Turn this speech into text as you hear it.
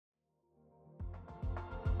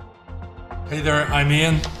Hey there, I'm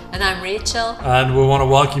Ian. And I'm Rachel. And we want to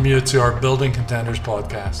welcome you to our Building Contenders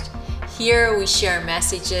podcast. Here we share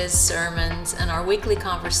messages, sermons, and our weekly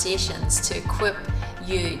conversations to equip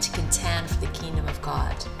you to contend for the kingdom of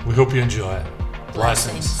God. We hope you enjoy it.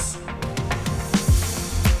 Blessings.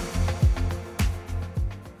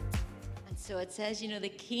 And so it says, the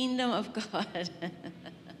kingdom of God.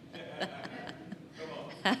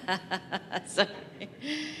 Sorry.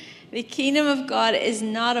 The kingdom of God is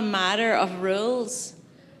not a matter of rules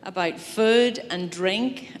about food and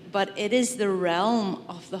drink, but it is the realm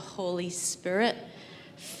of the Holy Spirit,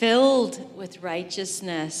 filled with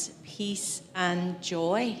righteousness, peace, and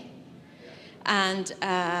joy. And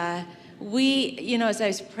we, as I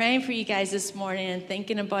was praying for you guys this morning and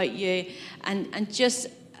thinking about you, and just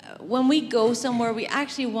when we go somewhere, we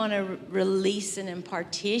actually want to release an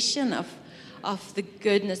impartation of the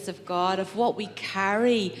goodness of God, of what we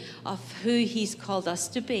carry, of who He's called us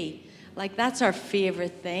to be. Like, that's our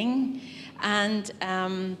favorite thing. And,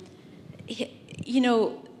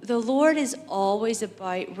 the Lord is always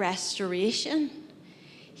about restoration.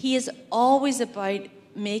 He is always about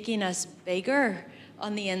making us bigger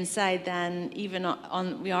on the inside than even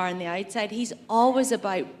we are on the outside. He's always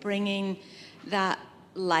about bringing that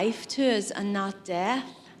life to us and not death.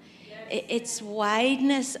 It's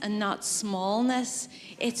wideness and not smallness.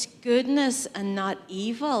 It's goodness and not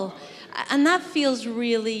evil. And that feels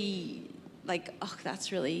really like,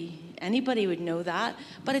 that's really, anybody would know that.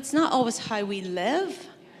 But it's not always how we live.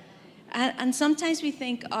 And sometimes we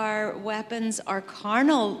think our weapons are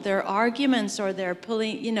carnal, they're arguments or they're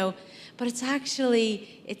pulling, but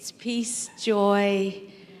it's peace, joy,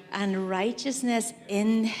 and righteousness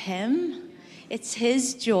in Him. It's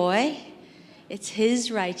His joy. It's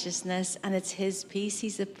His righteousness and it's His peace.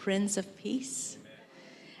 He's the Prince of Peace.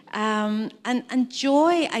 And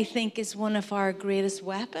joy, I think, is one of our greatest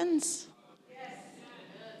weapons.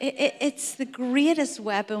 It's the greatest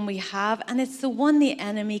weapon we have, and it's the one the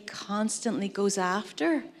enemy constantly goes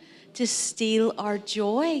after to steal our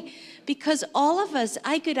joy. Because all of us,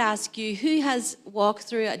 I could ask you, who has walked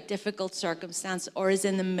through a difficult circumstance or is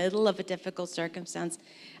in the middle of a difficult circumstance?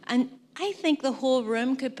 And I think the whole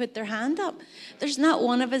room could put their hand up. There's not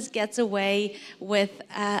one of us gets away with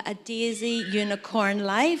a daisy unicorn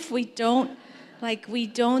life. We don't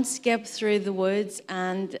skip through the woods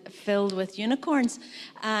and filled with unicorns.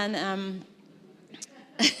 And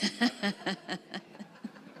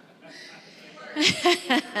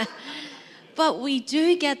but we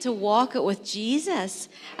do get to walk it with Jesus.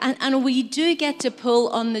 And we do get to pull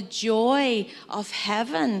on the joy of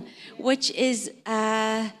heaven, which is...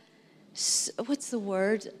 what's the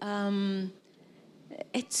word?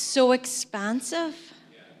 It's so expansive.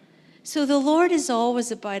 So the Lord is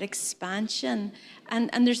always about expansion.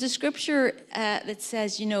 And there's a scripture that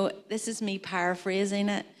says, this is me paraphrasing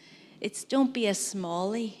it. It's don't be a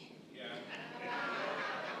smallie.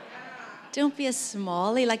 Don't be a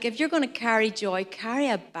smallie. Like, if you're going to carry joy, carry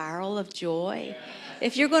a barrel of joy.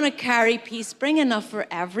 If you're going to carry peace, bring enough for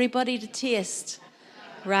everybody to taste.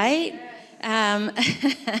 Right?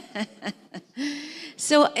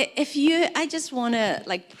 So I just want to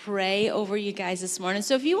pray over you guys this morning.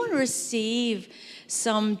 So if you want to receive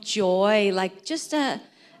some joy, just I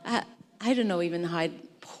don't know even how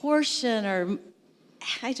portion or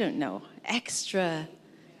I don't know, extra,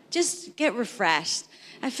 just get refreshed.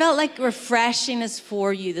 I felt like refreshing is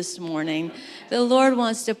for you this morning. The Lord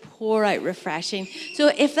wants to pour out refreshing.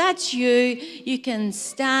 So if that's you, you can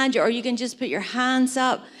stand or you can just put your hands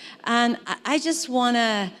up. And I just want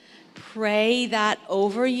to pray that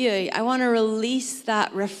over you. I want to release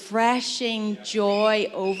that refreshing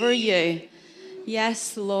joy over you.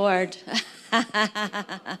 Yes, Lord.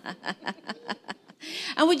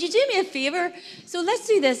 And would you do me a favor? So let's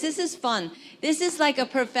do this. This is fun. This is like a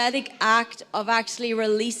prophetic act of actually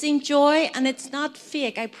releasing joy. And it's not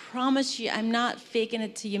fake. I promise you, I'm not faking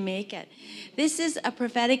it till you make it. This is a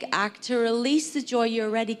prophetic act to release the joy you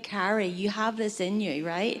already carry. You have this in you,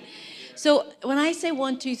 right? So when I say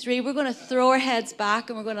 1, 2, 3, we're going to throw our heads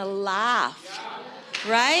back and we're going to laugh,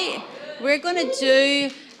 right? We're going to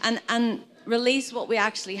do and release what we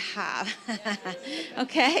actually have.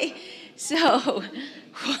 Okay? So,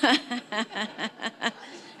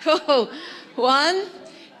 1,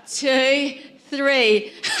 2,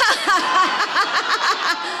 3.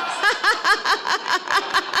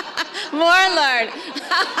 More, Lord.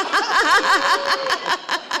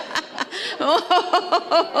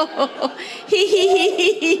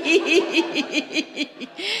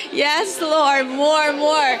 Yes, Lord,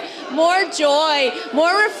 more joy,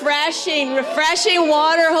 more refreshing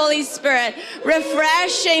water, Holy Spirit,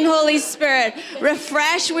 refreshing Holy Spirit,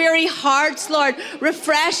 refresh weary hearts, Lord,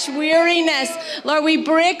 refresh weariness. Lord, we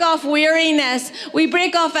break off weariness. We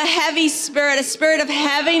break off a heavy spirit, a spirit of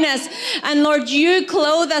heaviness. And Lord, you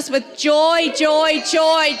clothe us with joy, joy,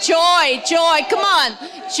 joy, joy, joy. Come on,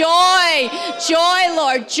 joy,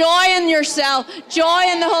 Lord, joy in yourself, joy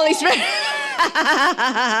in the Holy Spirit.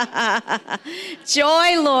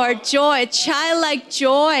 Joy, Lord, joy, childlike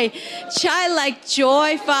joy,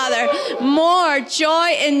 Father. More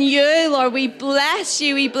joy in you, Lord. We bless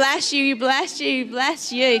you, we bless you, we bless you, we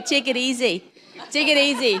bless you. Take it easy. Take it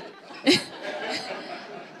easy.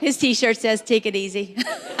 His t-shirt says, take it easy.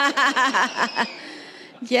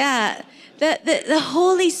 Yeah, the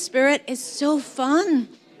Holy Spirit is so fun.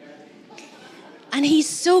 And he's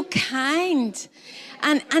so kind.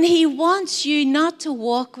 And he wants you not to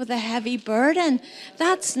walk with a heavy burden.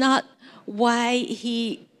 That's not why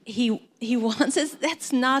he wants us.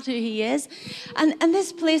 That's not who he is. And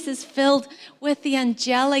this place is filled with the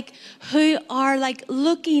angelic who are like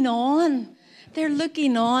looking on. They're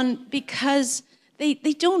looking on because they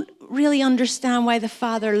don't really understand why the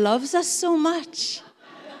Father loves us so much.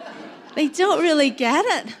 They don't really get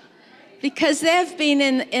it. Because they've been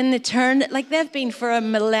in eternity, like they've been for a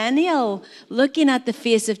millennial looking at the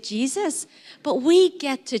face of Jesus. But we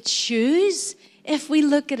get to choose if we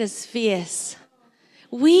look at his face.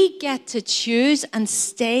 We get to choose and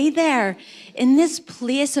stay there in this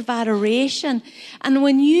place of adoration. And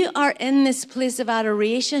when you are in this place of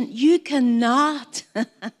adoration, you cannot,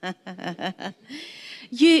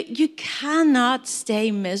 you cannot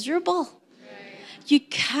stay miserable. You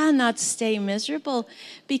cannot stay miserable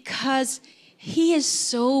because he is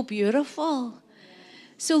so beautiful.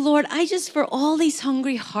 So Lord, I just, for all these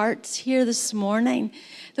hungry hearts here this morning,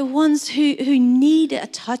 the ones who need a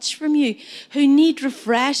touch from you, who need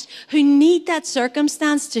refreshed, who need that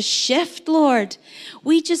circumstance to shift, Lord,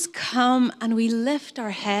 we just come and we lift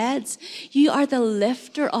our heads. You are the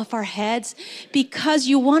lifter of our heads because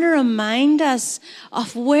you want to remind us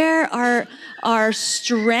of where our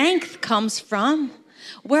strength comes from,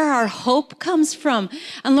 where our hope comes from.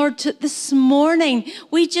 And Lord, this morning,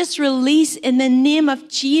 we just release in the name of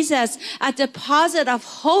Jesus a deposit of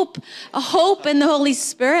hope, a hope in the Holy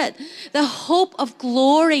Spirit, the hope of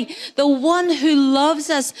glory, the one who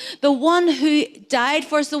loves us, the one who died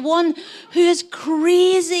for us, the one who is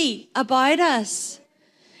crazy about us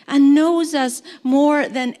and knows us more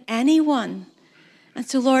than anyone. And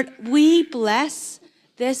so, Lord, we bless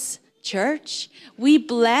this church. We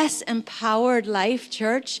bless Empowered Life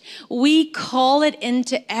Church. We call it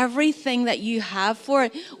into everything that you have for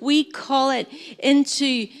it. We call it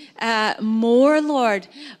into more, Lord.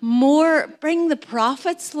 More. Bring the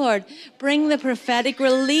prophets, Lord. Bring the prophetic.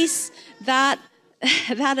 Release that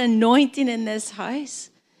anointing in this house.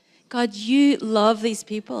 God, you love these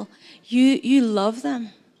people. You love them.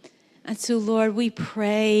 And so, Lord, we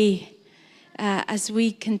pray as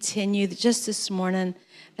we continue just this morning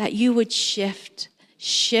that you would shift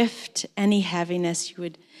any heaviness.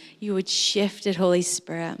 You would shift it, Holy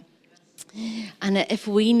Spirit. And if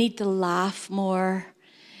we need to laugh more,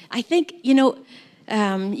 I think, you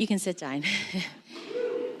can sit down.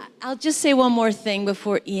 I'll just say one more thing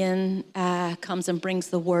before Ian comes and brings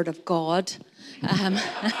the word of God.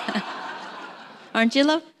 Aren't you,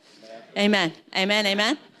 love? Amen. Amen.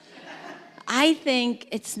 Amen. I think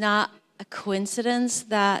it's not a coincidence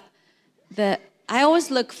that I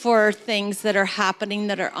always look for things that are happening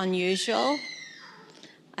that are unusual.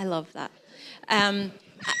 I love that. I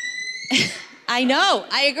know.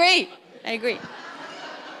 I agree.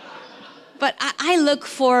 But I look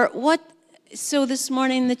for what. So this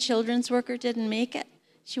morning the children's worker didn't make it.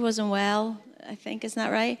 She wasn't well, I think. Isn't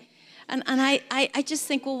that right? And I just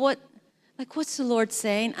think, well, what's the Lord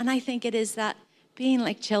saying? And I think it is that being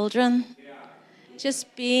like children.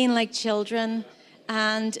 Just being like children.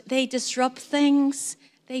 And they disrupt things.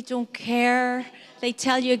 They don't care. They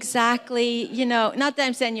tell you exactly, not that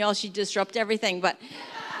I'm saying you all should disrupt everything, but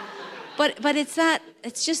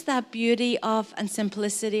it's just that beauty of and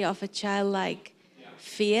simplicity of a childlike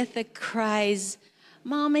faith that cries,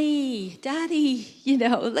 Mommy, Daddy,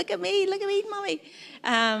 look at me, Mommy.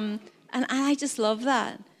 And I just love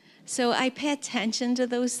that. So I pay attention to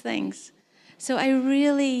those things. So I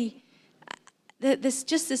really... the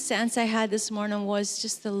sense I had this morning was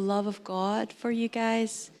just the love of God for you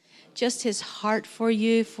guys, just his heart for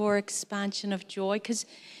you, for expansion of joy. Because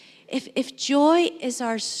if joy is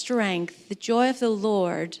our strength, the joy of the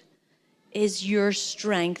Lord is your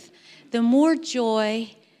strength, the more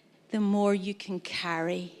joy, the more you can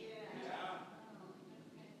carry.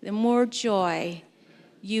 the more joy,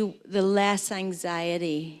 the less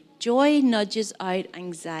anxiety. Joy nudges out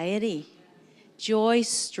anxiety. Joy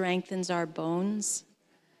strengthens our bones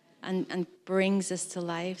and brings us to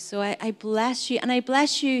life. So I bless you, and I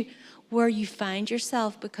bless you where you find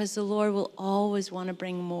yourself, because the Lord will always want to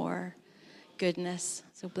bring more goodness.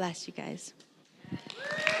 So bless you guys.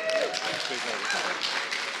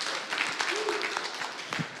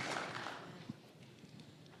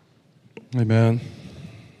 Amen.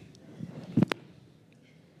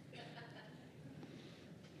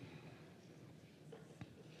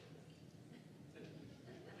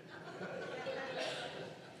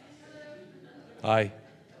 Aye.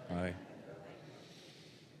 Aye.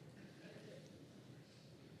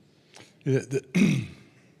 The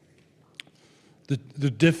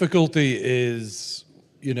difficulty is,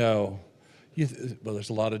 well, there's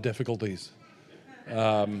a lot of difficulties.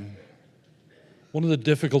 One of the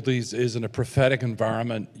difficulties is in a prophetic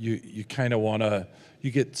environment, you kind of want to, you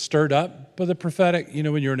get stirred up by the prophetic.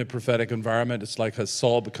 When you're in a prophetic environment, it's like, has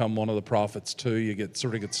Saul become one of the prophets too? You get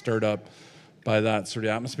stirred up by that sort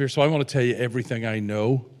of atmosphere. So I want to tell you everything I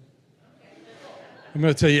know. I'm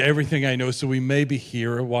going to tell you everything I know, so we may be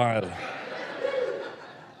here a while.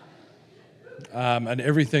 And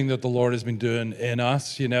everything that the Lord has been doing in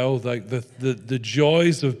us, like the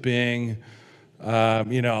joys of being,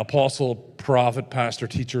 apostle, prophet, pastor,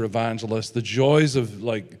 teacher, evangelist, the joys of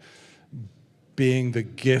like being the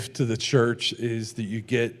gift to the church is that you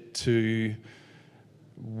get to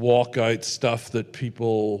walk out stuff that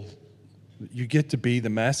you get to be the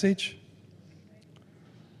message,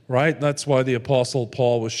 right? That's why the apostle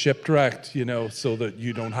Paul was shipwrecked, so that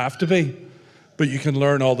you don't have to be. But you can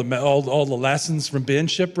learn all the lessons from being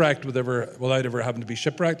shipwrecked without ever having to be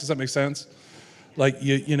shipwrecked. Does that make sense? Like,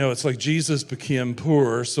 it's like Jesus became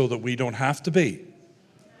poor so that we don't have to be,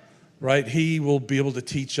 right? He will be able to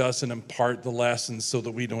teach us and impart the lessons so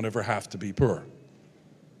that we don't ever have to be poor.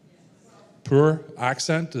 Poor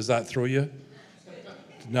accent, does that throw you?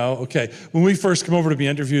 No? Okay. When we first came over to be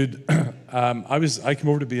interviewed, I came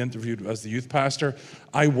over to be interviewed as the youth pastor.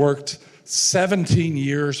 I worked 17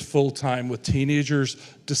 years full-time with teenagers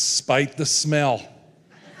despite the smell.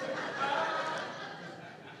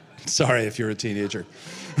 Sorry if you're a teenager.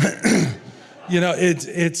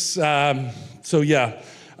 So yeah.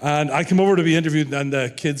 And I came over to be interviewed, and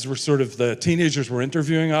the kids were the teenagers were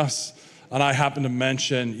interviewing us, and I happened to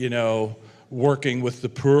mention, working with the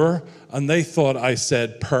poor, and they thought I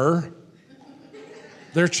said purr.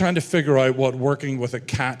 They're trying to figure out what working with a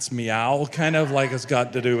cat's meow kind of like has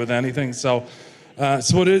got to do with anything.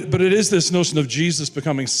 But it is this notion of Jesus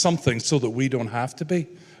becoming something so that we don't have to be.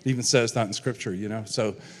 It even says that in Scripture,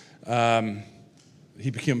 So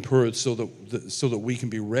he became poor so that we can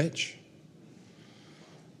be rich.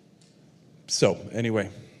 So anyway.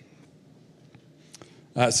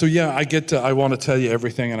 I want to tell you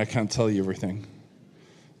everything, and I can't tell you everything.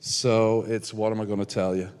 So it's, what am I going to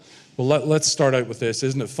tell you? Well, let's start out with this.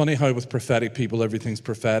 Isn't it funny how with prophetic people, everything's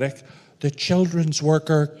prophetic? The children's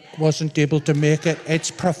worker wasn't able to make it.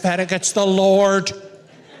 It's prophetic. It's the Lord.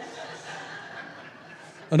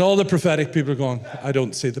 And all the prophetic people are going, I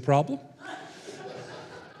don't see the problem.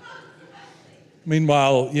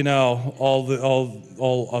 Meanwhile,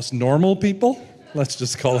 all us normal people, let's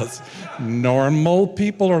just call us normal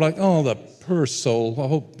people, are like, oh, the poor soul, I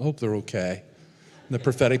hope they're okay. And the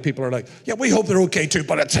prophetic people are like, yeah, we hope they're okay too,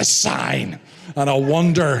 but it's a sign and a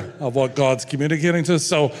wonder of what God's communicating to us.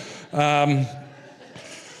 So,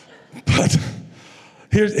 but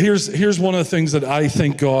here's one of the things that I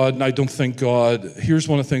think God, and I don't think God, here's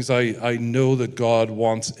one of the things I know that God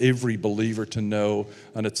wants every believer to know,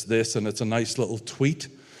 and it's this, and it's a nice little tweet.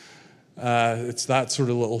 It's that sort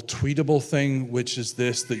of little tweetable thing, which is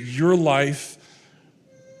this, that your life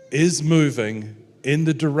is moving in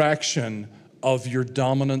the direction of your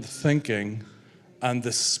dominant thinking and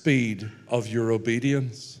the speed of your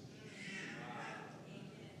obedience.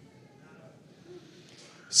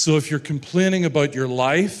 So if you're complaining about your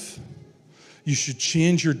life, you should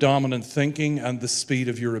change your dominant thinking and the speed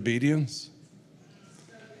of your obedience.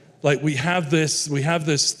 Like we have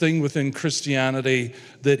this thing within Christianity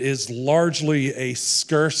that is largely a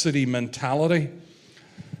scarcity mentality.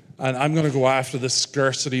 And I'm going to go after the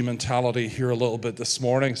scarcity mentality here a little bit this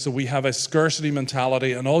morning. So we have a scarcity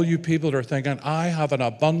mentality, and all you people that are thinking, I have an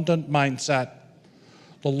abundant mindset.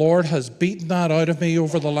 The Lord has beaten that out of me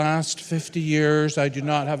over the last 50 years. I do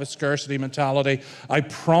not have a scarcity mentality. I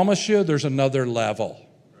promise you there's another level.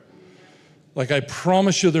 Like I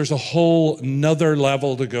promise you there's a whole another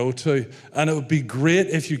level to go to. And it would be great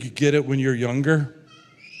if you could get it when you're younger.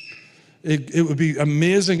 It would be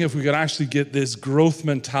amazing if we could actually get this growth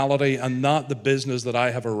mentality and not the business that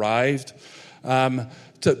I have arrived.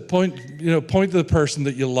 To point to the person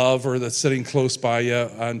that you love or that's sitting close by you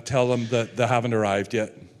and tell them that they haven't arrived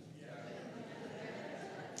yet.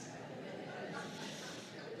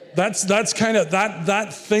 That's kind of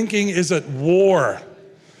that thinking is at war.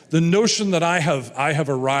 The notion that I have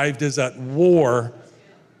arrived is at war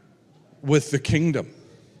with the kingdom.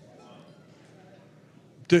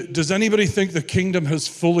 Does anybody think the kingdom has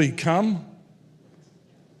fully come?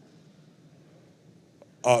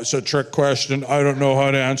 It's a trick question. I don't know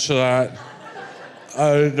how to answer that.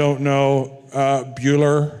 I don't know.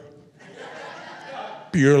 Bueller.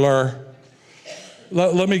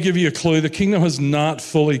 Let me give you a clue. The kingdom has not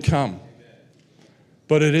fully come,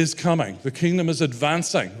 but it is coming. The kingdom is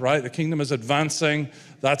advancing, right? The kingdom is advancing.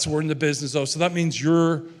 That's what we're in the business of. So that means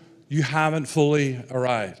you haven't fully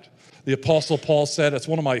arrived. The Apostle Paul said, it's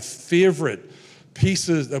one of my favorite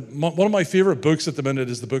pieces, one of my favorite books at the minute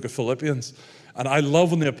is the book of Philippians. And I love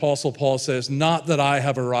when the Apostle Paul says, not that I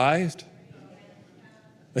have arrived.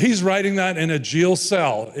 He's writing that in a jail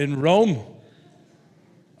cell in Rome.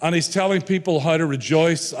 And he's telling people how to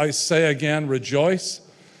rejoice. I say again, rejoice.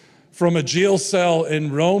 From a jail cell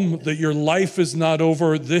in Rome, that your life is not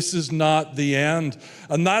over. This is not the end.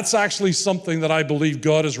 And that's actually something that I believe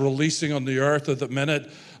God is releasing on the earth at the minute.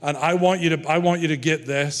 And I want you to get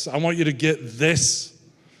this. I want you to get this.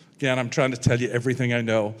 Again, I'm trying to tell you everything I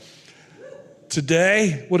know.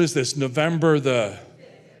 Today, what is this? November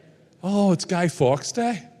it's Guy Fawkes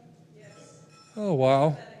Day? Oh,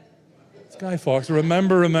 wow. It's Guy Fawkes.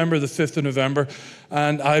 Remember the 5th of November.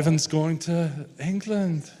 And Ivan's going to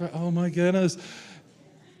England. Oh, my goodness.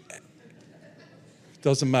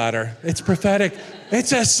 Doesn't matter. It's prophetic.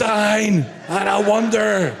 It's a sign. And I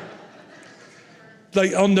wonder.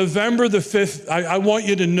 Like on November the 5th, I want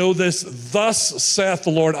you to know this. Thus saith the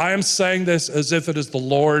Lord. I am saying this as if it is the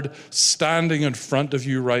Lord standing in front of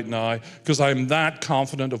you right now, because I'm that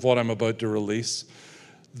confident of what I'm about to release.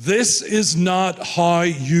 This is not how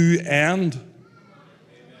you end.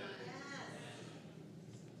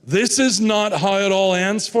 This is not how it all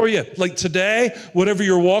ends for you. Like today, whatever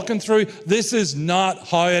you're walking through, this is not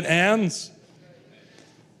how it ends.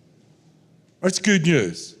 It's good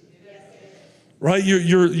news. Right?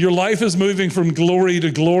 Your life is moving from glory to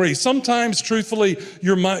glory. Sometimes, truthfully,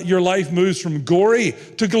 your life moves from gory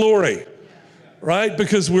to glory. Right?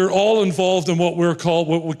 Because we're all involved in what we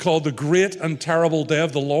call the great and terrible day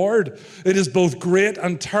of the Lord. It is both great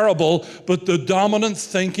and terrible, but the dominant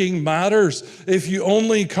thinking matters. If you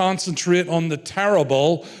only concentrate on the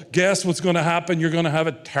terrible, guess what's going to happen? You're going to have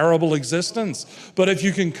a terrible existence. But if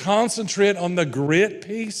you can concentrate on the great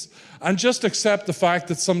piece and just accept the fact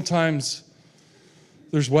that sometimes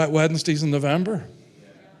there's wet Wednesdays in November.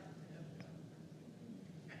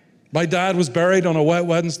 My dad was buried on a wet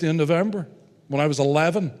Wednesday in November when I was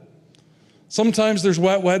 11. Sometimes there's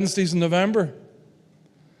wet Wednesdays in November.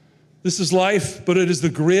 This is life, but it is the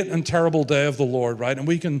great and terrible day of the Lord, right? And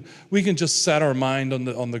we can just set our mind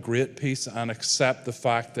on the great piece and accept the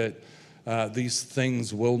fact that these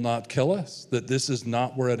things will not kill us, that this is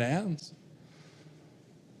not where it ends.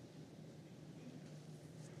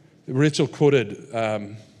 Rachel quoted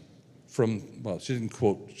she didn't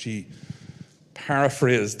quote, she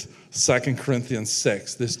paraphrased 2 Corinthians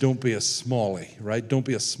 6. This don't be a smallie, right? Don't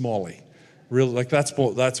be a smallie. Really, like that's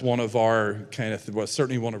one of our kind of, well,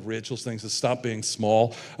 certainly one of Rachel's things is stop being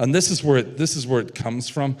small. And this is where it comes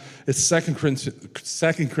from. It's 2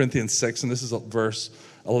 Corinthians 6, and this is verse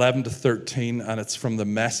 11 to 13, and it's from the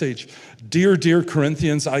Message. Dear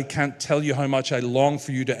Corinthians, I can't tell you how much I long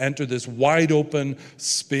for you to enter this wide open,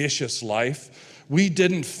 spacious life. We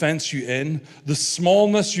didn't fence you in. The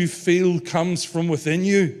smallness you feel comes from within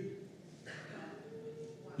you.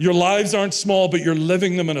 Your lives aren't small, but you're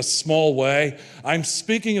living them in a small way. I'm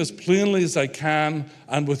speaking as plainly as I can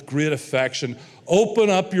and with great affection. Open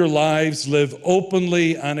up your lives, live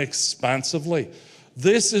openly and expansively.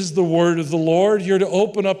 This is the word of the Lord. You're to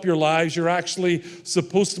open up your lives. You're actually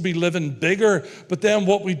supposed to be living bigger. But then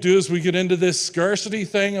what we do is we get into this scarcity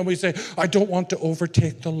thing and we say, I don't want to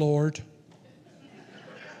overtake the Lord.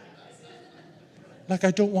 Like,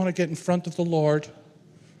 I don't want to get in front of the Lord.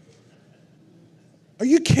 Are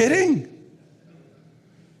you kidding?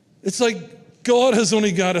 It's like God has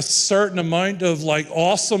only got a certain amount of like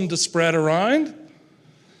awesome to spread around.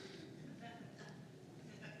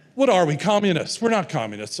 What are we, communists? We're not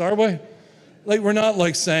communists, are we? Like, we're not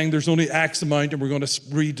like saying there's only X amount and we're going to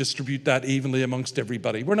redistribute that evenly amongst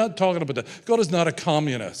everybody. We're not talking about that. God is not a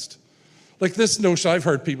communist. Like this notion, I've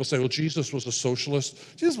heard people say, well, Jesus was a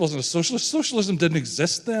socialist. Jesus wasn't a socialist. Socialism didn't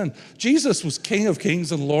exist then. Jesus was King of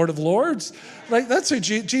Kings and Lord of Lords. Like that's who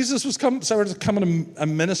Jesus was coming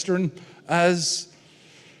and ministering as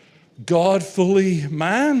God fully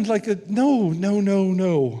man.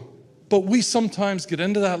 No. But we sometimes get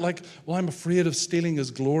into that like, well, I'm afraid of stealing his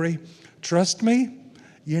glory. Trust me,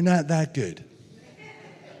 you're not that good.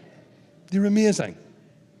 You're amazing.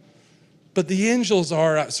 But the angels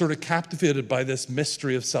are sort of captivated by this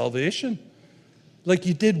mystery of salvation. Like,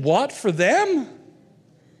 you did what for them?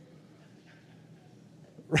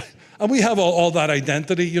 Right. And we have all that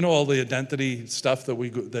identity, all the identity stuff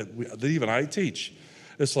that even I teach.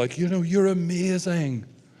 It's like, you're amazing.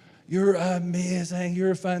 You're amazing.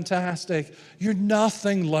 You're fantastic. You're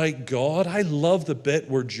nothing like God. I love the bit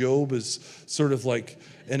where Job is sort of like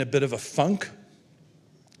in a bit of a funk.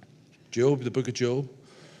 Job, the book of Job,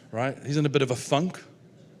 right? He's in a bit of a funk.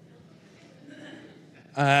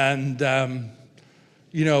 And,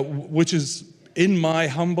 which is, in my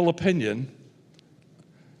humble opinion,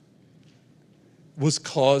 was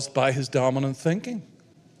caused by his dominant thinking.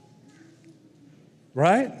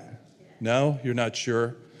 Right? No, you're not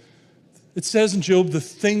sure. It says in Job, the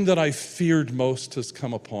thing that I feared most has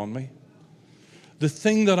come upon me. The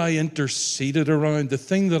thing that I interceded around, the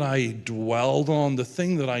thing that I dwelled on, the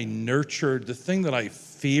thing that I nurtured, the thing that I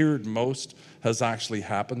feared most has actually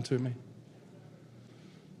happened to me.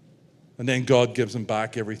 And then God gives him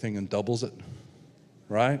back everything and doubles it,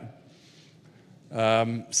 right?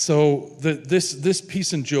 So this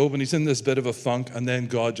piece in Job, and he's in this bit of a funk, and then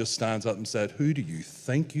God just stands up and said, who do you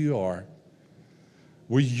think you are?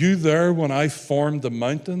 Were you there when I formed the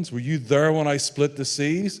mountains? Were you there when I split the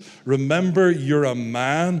seas? Remember, you're a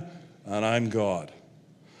man and I'm God.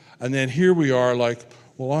 And then here we are like,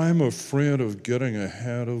 well, I'm afraid of getting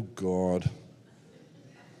ahead of God.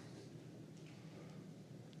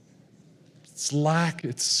 It's lack,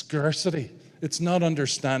 it's scarcity. It's not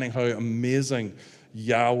understanding how amazing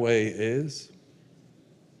Yahweh is.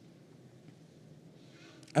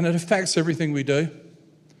 And it affects everything we do.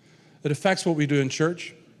 It affects what we do in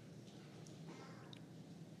church.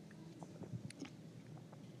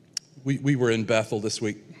 We were in Bethel this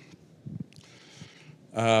week.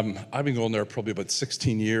 I've been going there probably about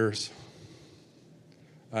 16 years.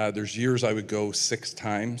 There's years I would go 6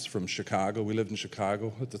 times from Chicago. We lived in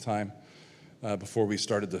Chicago at the time, before we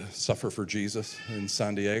started to suffer for Jesus in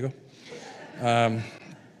San Diego. The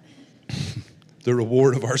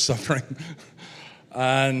reward of our suffering.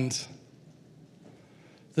 And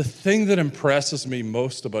the thing that impresses me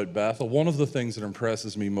most about Bethel, one of the things that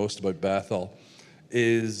impresses me most about Bethel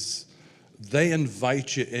is they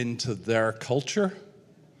invite you into their culture.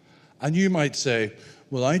 And you might say,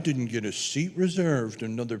 well, I didn't get a seat reserved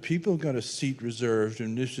and other people got a seat reserved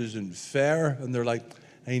and this isn't fair. And they're like,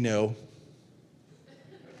 I know.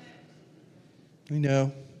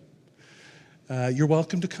 You're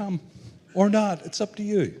welcome to come or not. It's up to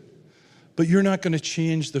you. But you're not going to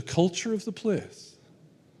change the culture of the place.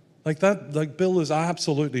 Like that, like Bill is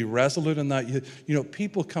absolutely resolute in that.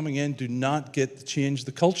 People coming in do not get to change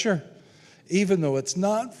the culture, even though it's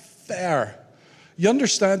not fair. You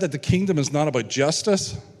understand that the kingdom is not about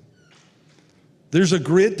justice. There's a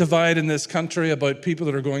great divide in this country about people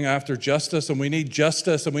that are going after justice, and we need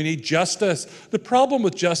justice, and we need justice. The problem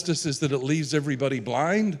with justice is that it leaves everybody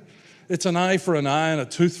blind. It's an eye for an eye and a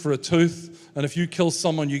tooth for a tooth. And if you kill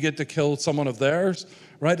someone, you get to kill someone of theirs.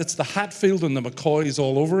 Right? It's the Hatfield and the McCoys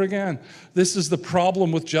all over again. This is the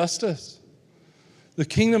problem with justice. The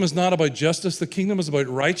kingdom is not about justice. The kingdom is about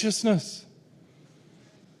righteousness.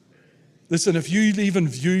 Listen, if you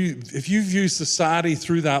view society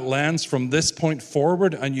through that lens from this point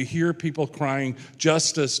forward and you hear people crying,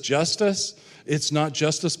 justice, justice, it's not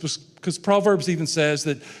justice, because Proverbs even says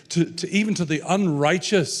that even to the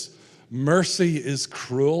unrighteous, mercy is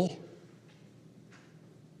cruel.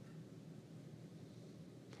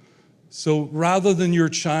 So rather than your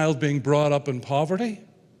child being brought up in poverty,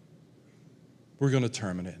 we're going to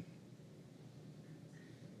terminate.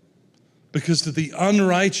 Because to the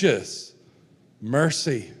unrighteous,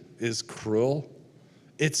 mercy is cruel.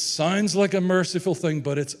 It sounds like a merciful thing,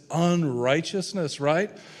 but it's unrighteousness,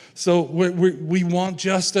 right? So we want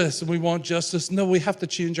justice, and we want justice. No, we have to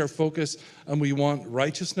change our focus, and we want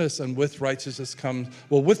righteousness. And with righteousness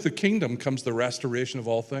with the kingdom comes the restoration of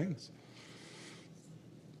all things,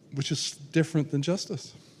 which is different than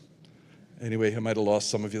justice. Anyway, I might have lost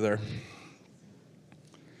some of you there.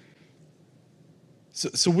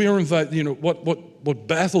 So we are invited, what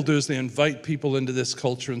Bethel do is they invite people into this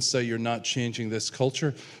culture and say, you're not changing this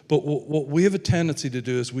culture. But what we have a tendency to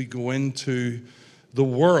do is we go into the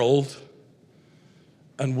world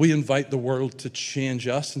And we invite the world to change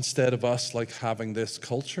us instead of us like having this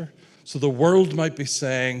culture. So the world might be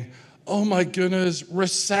saying, oh my goodness,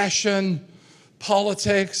 recession,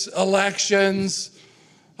 politics, elections,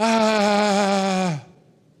 and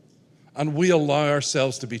we allow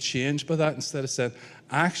ourselves to be changed by that instead of saying,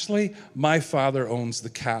 actually, my Father owns the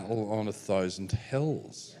cattle on 1,000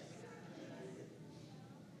 hills.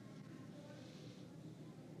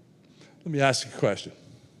 Let me ask you a question.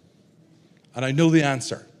 And I know the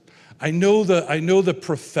answer. I know the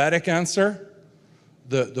prophetic answer,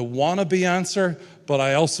 the wannabe answer, but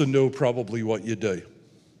I also know probably what you do.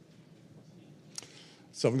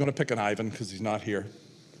 So I'm going to pick an Ivan because he's not here.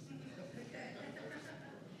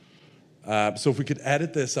 So if we could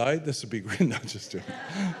edit this out, this would be great. No, just joking.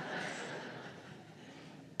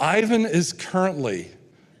 Ivan is currently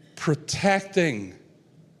protecting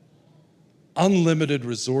unlimited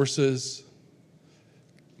resources.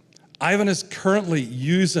 Ivan is currently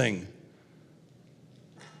using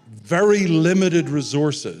very limited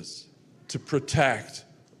resources to protect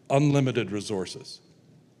unlimited resources.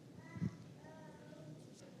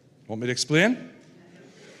 Want me to explain?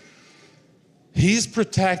 He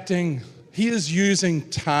is using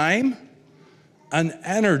time and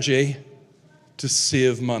energy to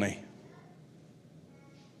save money.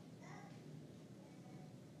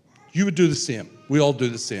 You would do the same. We all do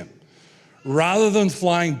the same. Rather than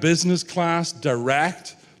flying business class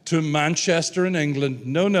direct to Manchester in England,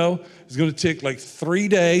 no, it's going to take like 3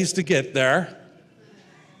 days to get there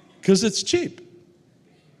because it's cheap.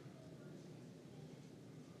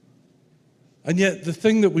 And yet the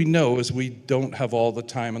thing that we know is we don't have all the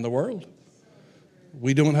time in the world.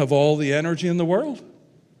 We don't have all the energy in the world.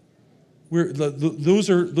 Those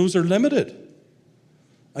are limited.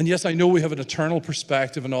 And yes, I know we have an eternal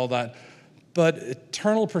perspective and all that, but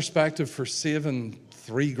eternal perspective for saving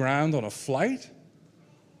 $3,000 on a flight?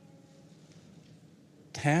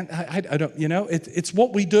 10? I don't, it's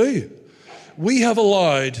what we do. We have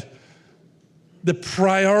allowed the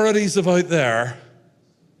priorities of out there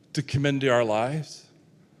to come into our lives,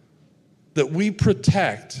 that we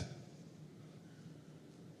protect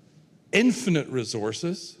infinite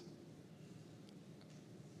resources,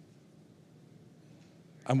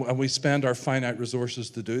 and we spend our finite resources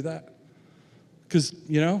to do that. Because,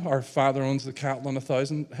 our Father owns the cattle on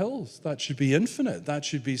 1,000 hills. That should be infinite. That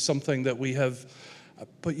should be something that we have.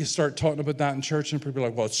 But you start talking about that in church, and people are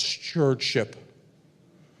like, well, it's stewardship.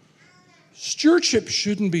 Stewardship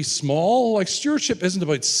shouldn't be small. Like, stewardship isn't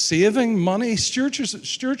about saving money.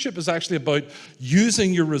 Stewardship is actually about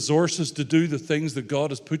using your resources to do the things that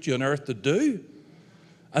God has put you on earth to do.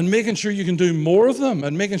 And making sure you can do more of them,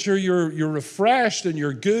 and making sure you're refreshed and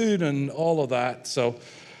you're good and all of that. So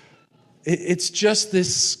it's just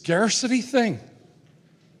this scarcity thing.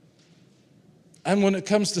 And when it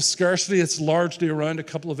comes to scarcity, it's largely around a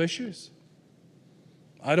couple of issues.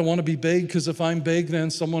 I don't want to be big because if I'm big,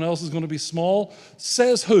 then someone else is going to be small.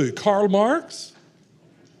 Says who? Karl Marx?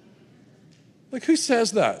 Like, who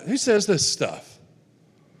says that? Who says this stuff?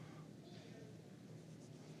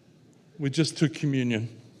 We just took communion.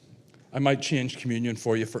 I might change communion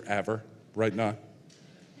for you forever right now. I'm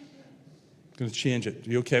going to change it.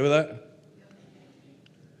 Are you okay with that?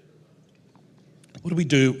 What do we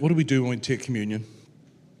do? What do we do when we take communion?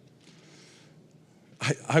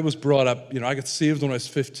 I was brought up, I got saved when I was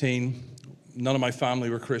 15. None of my family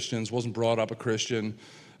were Christians, wasn't brought up a Christian.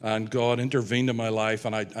 And God intervened in my life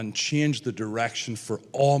and changed the direction for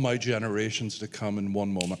all my generations to come in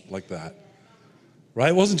one moment like that. Right?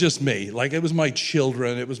 It wasn't just me. Like, it was my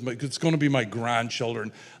children. It's going to be my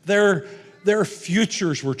grandchildren. Their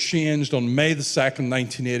futures were changed on May the 2nd,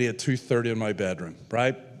 1980 at 2:30 in my bedroom.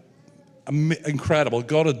 Right? Incredible.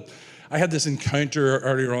 I had this encounter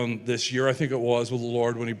earlier on this year, I think it was, with the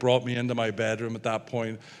Lord when he brought me into my bedroom at that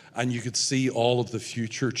point, and you could see all of the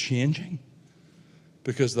future changing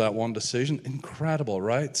because of that one decision. Incredible,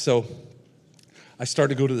 right? So I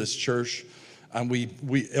started to go to this church, and we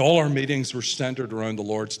all our meetings were centered around the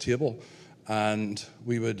Lord's table. And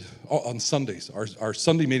we would, on Sundays, our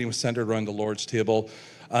Sunday meeting was centered around the Lord's table,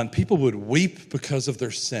 and people would weep because of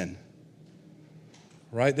their sin.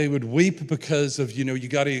 Right? They would weep because of, you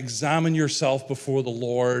got to examine yourself before the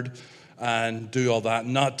Lord and do all that,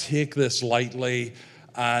 not take this lightly.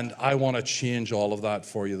 And I want to change all of that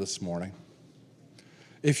for you this morning.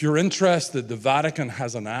 If you're interested, the Vatican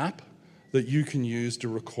has an app that you can use to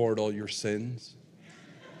record all your sins.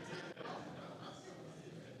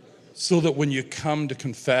 So that when you come to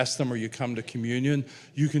confess them or you come to communion,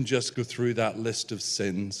 you can just go through that list of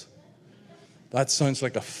sins. That sounds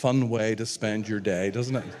like a fun way to spend your day,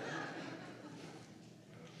 doesn't it?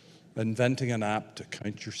 inventing an app to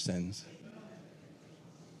count your sins.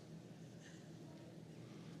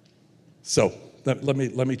 So let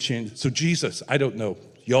me change. So Jesus, I don't know.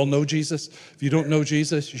 Y'all know Jesus? If you don't know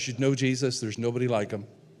Jesus, you should know Jesus. There's nobody like him.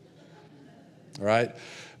 All right?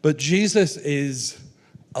 But Jesus is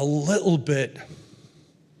a little bit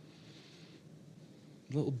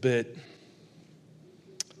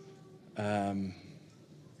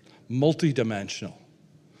multidimensional,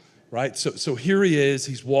 right? So here he is.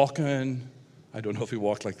 He's walking. I don't know if he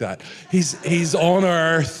walked like that. He's on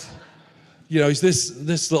earth. You know, he's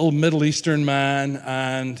this little Middle Eastern man,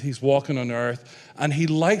 and he's walking on earth. And he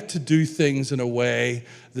liked to do things in a way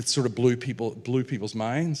that sort of blew people's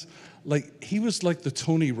minds. Like, he was like the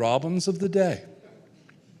Tony Robbins of the day.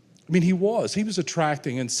 I mean, he was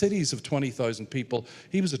attracting, in cities of 20,000 people,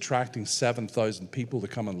 he was attracting 7,000 people to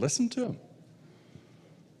come and listen to him.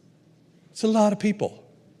 It's a lot of people.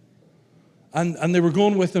 And they were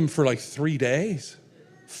going with him for like 3 days,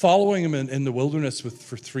 following him in the wilderness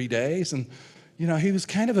for 3 days. And, you know, he was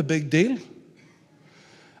kind of a big deal.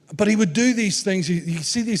 But he would do these things. You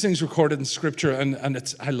see these things recorded in Scripture, and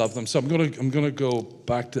I love them. So I'm going to go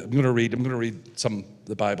back to. I'm going to read some of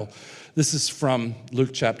the Bible. This is from Luke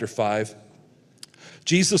chapter 5.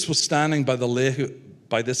 Jesus was standing by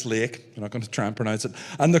this lake. I'm not going to try and pronounce it.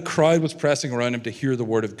 And the crowd was pressing around him to hear the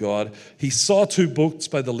word of God. He saw 2 boats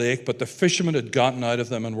by the lake, but the fishermen had gotten out of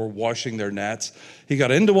them and were washing their nets. He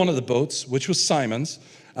got into one of the boats, which was Simon's,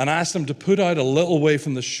 and asked him to put out a little way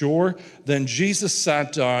from the shore. Then Jesus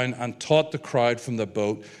sat down and taught the crowd from the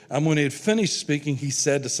boat. And when he had finished speaking, he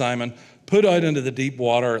said to Simon, "Put out into the deep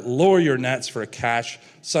water, lower your nets for a catch."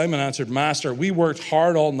 Simon answered, "Master, we worked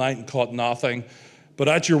hard all night and caught nothing, but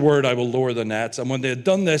at your word I will lower the nets." And when they had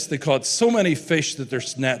done this, they caught so many fish that their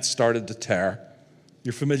nets started to tear.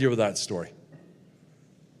 You're familiar with that story?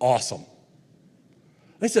 Awesome.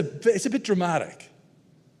 It's a bit dramatic.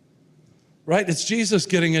 Right? It's Jesus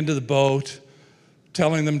getting into the boat,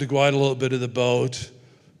 telling them to go out a little bit of the boat,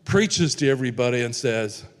 preaches to everybody and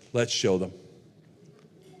says, let's show them.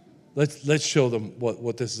 Let's show them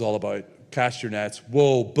what this is all about. Cast your nets.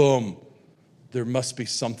 Whoa, boom. There must be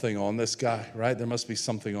something on this guy, right? There must be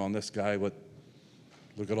something on this guy.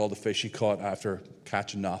 Look at all the fish he caught after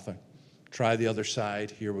catching nothing. Try the other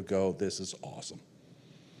side. Here we go. This is awesome.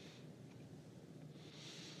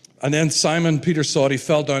 And then Simon Peter saw it. He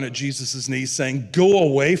fell down at Jesus' knees saying, "Go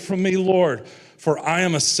away from me, Lord, for I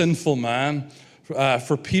am a sinful man."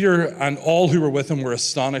 For Peter and all who were with him were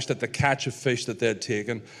astonished at the catch of fish that they had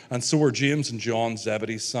taken. And so were James and John,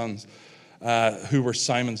 Zebedee's sons, who were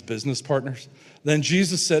Simon's business partners. Then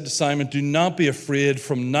Jesus said to Simon, "Do not be afraid.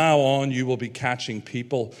 From now on you will be catching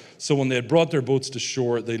people." So when they had brought their boats to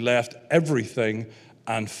shore, they left everything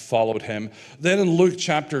and followed him. Then in Luke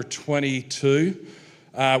chapter 22,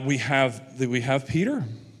 we have Peter.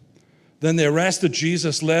 Then they arrested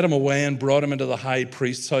Jesus, led him away, and brought him into the high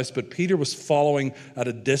priest's house. But Peter was following at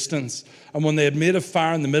a distance. And when they had made a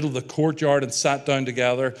fire in the middle of the courtyard and sat down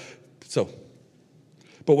together, so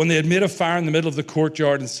they made a fire in the middle of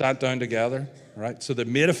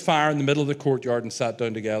the courtyard and sat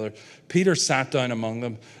down together. Peter sat down among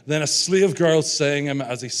them. Then a slave girl seeing him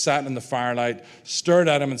as he sat in the firelight, stirred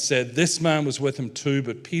at him and said, "This man was with him too."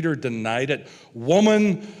 But Peter denied it.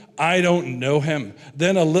 "Woman, I don't know him."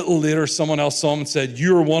 Then a little later, someone else saw him and said,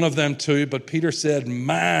 "You're one of them too." But Peter said,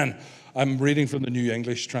 "Man," I'm reading from the New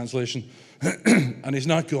English translation, and he's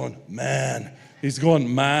not going, "Man." He's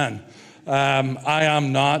going, "Man. I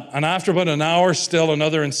am not." And after about an hour, still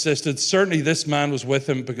another insisted, "Certainly this man was with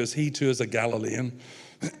him, because he too is a Galilean."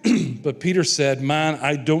 But Peter said, "Man,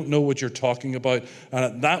 I don't know what you're talking about." And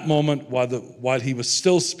at that moment, while he was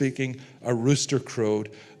still speaking, a rooster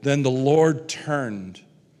crowed. Then the Lord turned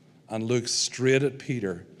and looked straight at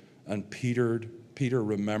Peter, and Peter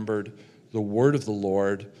remembered the word of the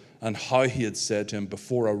Lord and how he had said to him,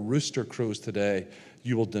 "Before a rooster crows today,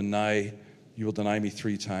 you will deny me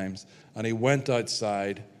 3 times. And he went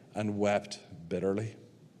outside and wept bitterly.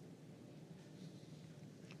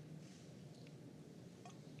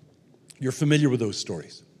 You're familiar with those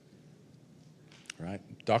stories, right?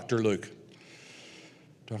 Dr. Luke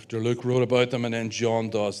wrote about them, and then John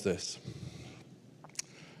does this.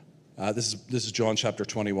 This is John chapter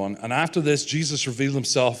 21. And after this, Jesus revealed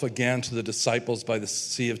himself again to the disciples by the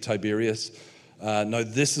Sea of Tiberias. Now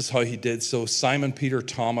this is how he did so. Simon, Peter,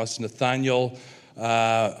 Thomas, Nathanael,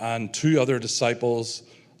 and 2 other disciples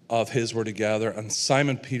of his were together. And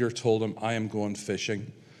Simon Peter told him, "I am going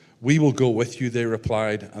fishing." "We will go with you," they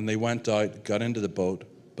replied. And they went out, got into the boat,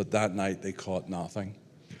 but that night they caught nothing.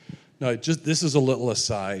 Now, this is a little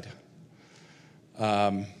aside.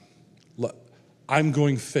 I'm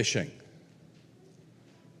going fishing.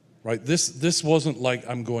 Right? This wasn't like,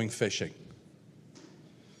 I'm going fishing.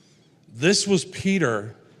 This was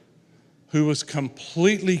Peter, who was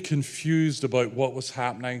completely confused about what was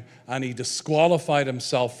happening, and he disqualified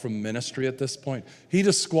himself from ministry at this point. He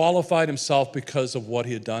disqualified himself because of what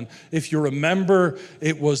he had done. If you remember,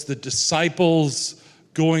 it was the disciples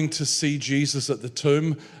going to see Jesus at the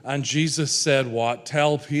tomb, and Jesus said what?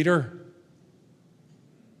 Tell Peter.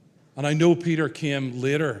 And I know Peter came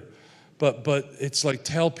later, but it's like,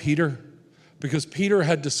 tell Peter. Because Peter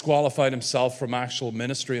had disqualified himself from actual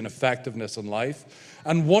ministry and effectiveness in life.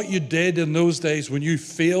 And what you did in those days when you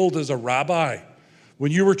failed as a rabbi,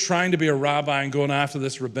 when you were trying to be a rabbi and going after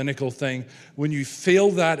this rabbinical thing, when you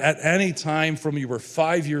failed that at any time from you were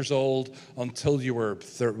 5 years old until you were,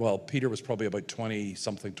 Peter was probably about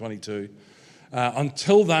 20-something, 22.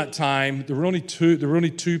 Until that time, there were only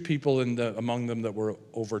two people among them that were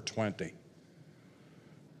over 20.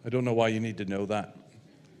 I don't know why you need to know that.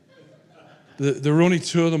 There were only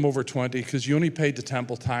two of them over 20 because you only paid the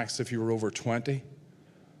temple tax if you were over 20.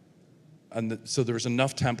 And so there was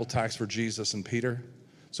enough temple tax for Jesus and Peter.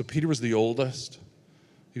 So Peter was the oldest.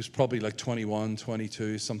 He was probably like 21,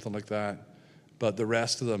 22, something like that. But the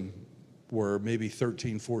rest of them were maybe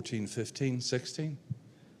 13, 14, 15, 16.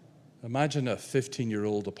 Imagine a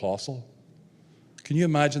 15-year-old apostle. Can you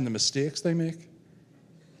imagine the mistakes they make?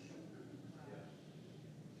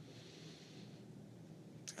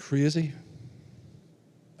 It's crazy.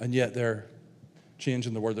 And yet they're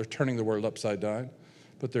changing the world. They're turning the world upside down.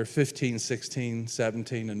 But they're 15, 16,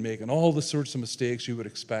 17 and making all the sorts of mistakes you would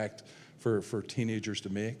expect for teenagers to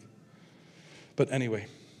make. But anyway,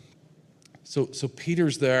 so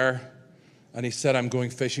Peter's there, and he said, I'm going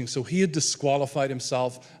fishing. So he had disqualified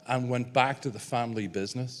himself and went back to the family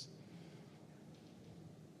business.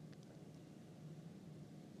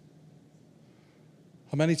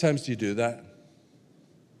 How many times do you do that?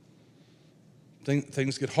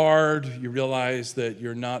 Things get hard. You realize that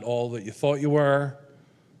you're not all that you thought you were.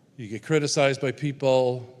 You get criticized by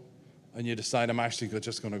people, and you decide, I'm actually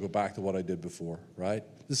just going to go back to what I did before, right?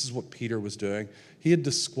 This is what Peter was doing. He had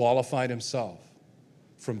disqualified himself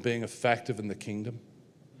from being effective in the kingdom.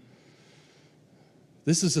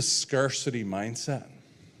 This is a scarcity mindset,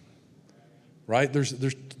 right? There's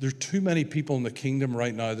too many people in the kingdom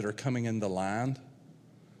right now that are coming into land.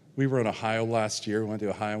 We were in Ohio last year. We went to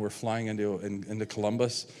Ohio. We're flying into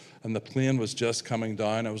Columbus, and the plane was just coming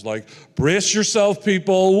down. I was like, brace yourself,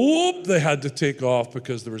 people. Whoop! They had to take off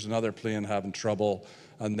because there was another plane having trouble,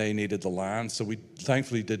 and they needed to land. So we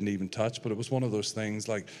thankfully didn't even touch, but it was one of those things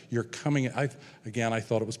like, you're coming. I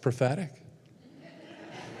thought it was prophetic.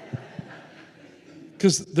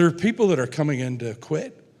 Because there are people that are coming in to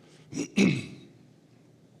quit.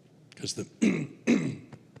 Because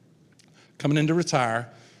coming in to retire,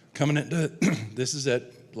 coming into, this is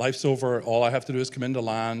it, life's over, all I have to do is come into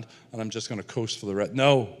land, and I'm just going to coast for the rest.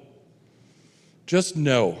 No. Just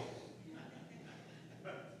no.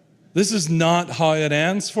 This is not how it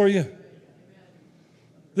ends for you.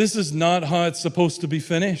 This is not how it's supposed to be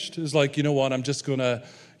finished. It's like, you know what, I'm just going to,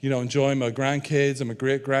 enjoy my grandkids and my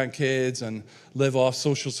great-grandkids and live off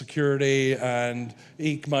Social Security and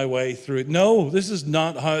eke my way through it. No, this is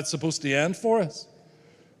not how it's supposed to end for us.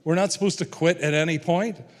 We're not supposed to quit at any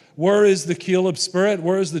point. Where is the Caleb spirit?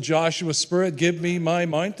 Where is the Joshua spirit? Give me my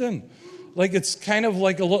mountain. Like, it's kind of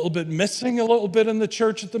like a little bit missing a little bit in the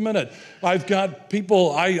church at the minute. I've got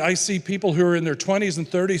people, I see people who are in their 20s and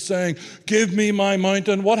 30s saying, give me my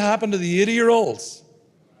mountain. What happened to the 80-year-olds?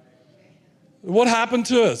 What happened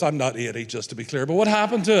to us? I'm not 80, just to be clear, but what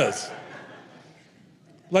happened to us?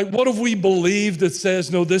 Like, what have we believed that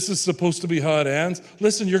says, no, this is supposed to be how it ends?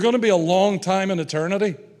 Listen, you're going to be a long time in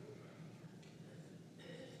eternity.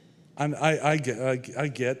 And I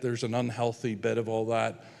get there's an unhealthy bit of all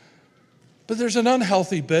that. But there's an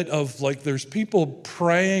unhealthy bit of, like, there's people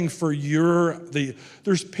praying for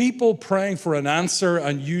there's people praying for an answer,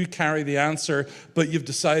 and you carry the answer, but you've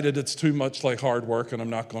decided it's too much like hard work and I'm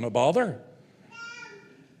not going to bother.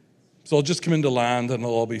 So I'll just come into land and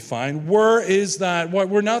it'll all be fine. Where is that?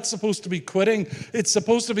 We're not supposed to be quitting. It's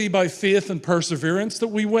supposed to be by faith and perseverance that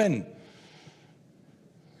we win.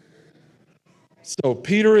 So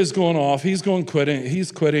Peter is going off. He's quitting.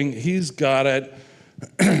 He's quitting. He's got it.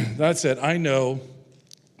 That's it. I know.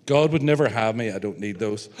 God would never have me. I don't need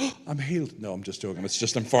those. I'm healed. No, I'm just joking. It's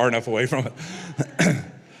just I'm far enough away from it.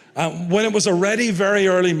 When it was already very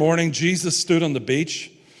early morning, Jesus stood on the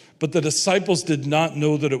beach, but the disciples did not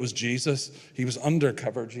know that it was Jesus. He was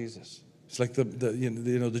undercover Jesus. It's like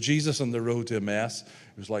the Jesus on the road to Emmaus.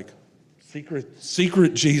 It was like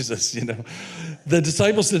Secret Jesus, you know. The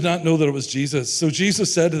disciples did not know that it was Jesus. So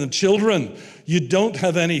Jesus said to them, "Children, you don't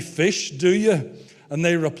have any fish, do you?" And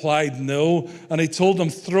they replied, "No." And he told them,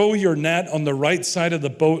 "Throw your net on the right side of the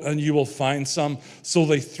boat and you will find some." So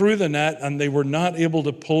they threw the net and they were not able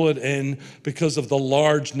to pull it in because of the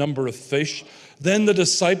large number of fish. Then the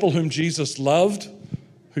disciple whom Jesus loved,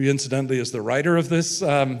 who incidentally is the writer of this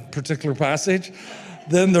particular passage,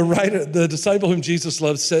 then the disciple whom Jesus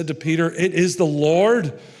loved said to Peter, "It is the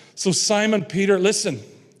Lord." So Simon Peter, listen,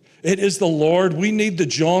 it is the Lord. We need the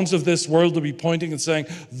Johns of this world to be pointing and saying,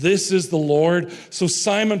 "This is the Lord." So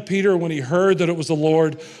Simon Peter, when he heard that it was the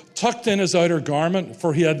Lord, tucked in his outer garment,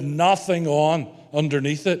 for he had nothing on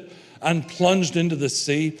underneath it, and plunged into the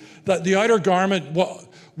sea. That the outer garment,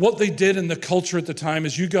 what they did in the culture at the time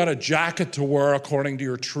is you got a jacket to wear according to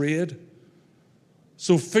your trade.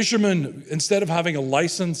 So fishermen, instead of having a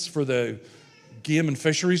license for the Game and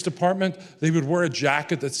Fisheries Department, they would wear a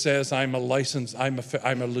jacket that says, I'm a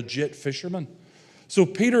legit fisherman. So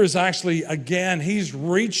Peter is actually, again, he's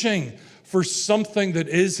reaching for something that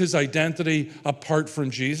is his identity apart from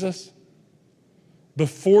Jesus.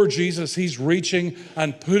 Before Jesus, he's reaching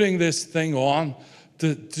and putting this thing on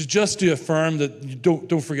to just to affirm that you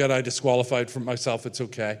don't forget I disqualified for myself, it's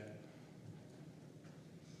okay.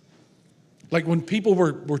 Like when people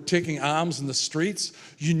were taking alms in the streets,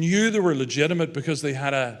 you knew they were legitimate because they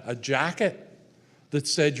had a jacket that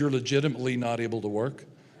said you're legitimately not able to work,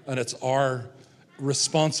 and it's our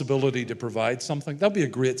responsibility to provide something. That'd be a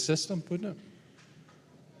great system, wouldn't it?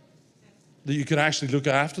 That you could actually look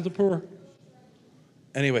after the poor.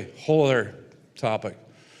 Anyway, whole other topic.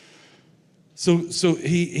 So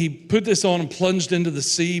he put this on and plunged into the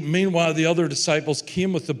sea. Meanwhile, the other disciples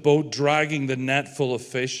came with the boat, dragging the net full of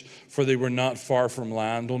fish, for they were not far from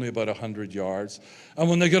land, only about 100 yards. And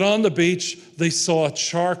when they got on the beach, they saw a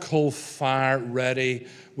charcoal fire ready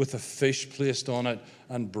with a fish placed on it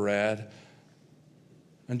and bread.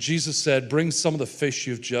 And Jesus said, "Bring some of the fish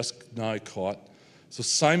you've just now caught." So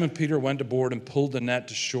Simon Peter went aboard and pulled the net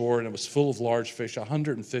to shore, and it was full of large fish,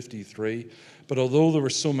 153. But although there were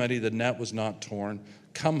so many, the net was not torn.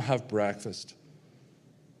 "Come, have breakfast."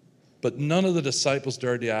 But none of the disciples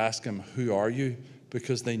dared to ask him, "Who are you?"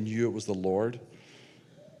 because they knew it was the Lord.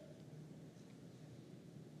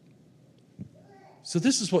 So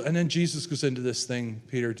this is what, and then Jesus goes into this thing,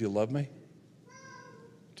 "Peter, do you love me?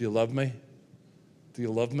 Do you love me? Do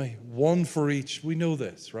you love me?" One for each. We know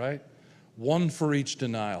this, right? One for each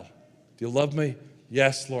denial. "Do you love me?"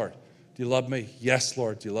 "Yes, Lord." "Do you love me?" "Yes,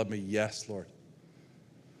 Lord." "Do you love me?" "Yes, Lord."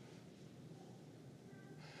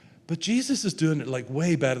 But Jesus is doing it like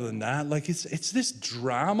way better than that. Like it's this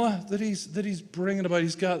drama that he's bringing about.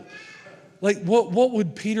 He's got like what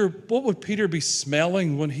would Peter be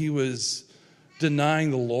smelling when he was denying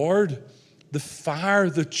the Lord? The fire,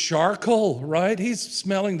 the charcoal, right? He's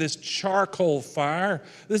smelling this charcoal fire,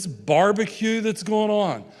 this barbecue that's going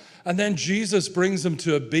on. And then Jesus brings him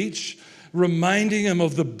to a beach, reminding him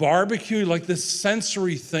of the barbecue, like this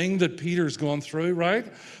sensory thing that Peter's gone through, right?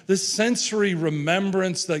 This sensory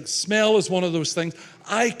remembrance, like smell is one of those things.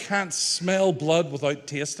 I can't smell blood without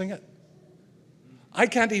tasting it. I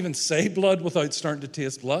can't even say blood without starting to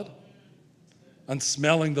taste blood and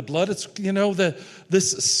smelling the blood. It's, you know,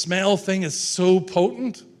 this smell thing is so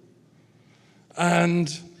potent.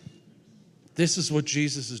 And this is what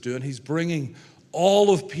Jesus is doing. He's bringing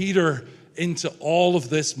all of Peter into all of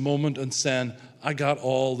this moment and saying, I got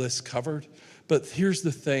all this covered. But here's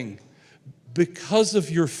the thing. Because of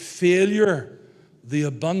your failure, the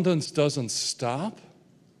abundance doesn't stop.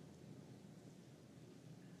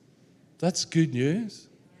 That's good news.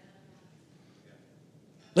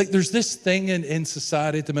 Like there's this thing in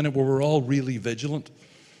society at the minute where we're all really vigilant.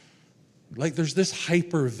 Like there's this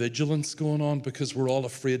hyper-vigilance going on because we're all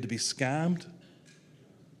afraid to be scammed.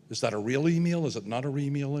 Is that a real email? Is it not a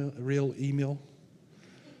real email?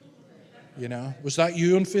 You know, was that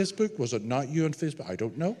you on Facebook? Was it not you on Facebook? I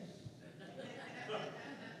don't know.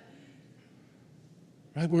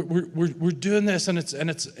 Right? We're doing this, and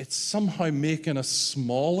it's somehow making us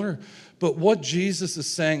smaller. But what Jesus is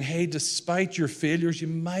saying, hey, despite your failures, you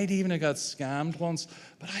might even have got scammed once,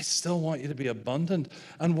 but I still want you to be abundant.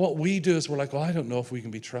 And what we do is we're like, well, I don't know if we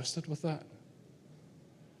can be trusted with that.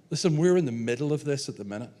 Listen, we're in the middle of this at the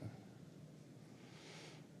minute.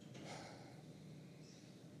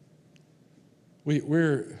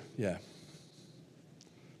 Yeah.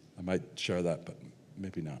 I might share that, but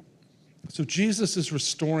maybe not. So Jesus is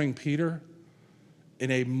restoring Peter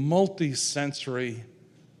in a multi-sensory,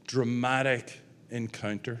 dramatic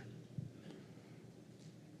encounter.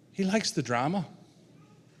 He likes the drama.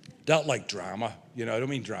 Don't like drama, you know, I don't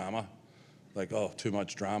mean drama. like, oh, too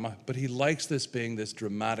much drama. But he likes this being this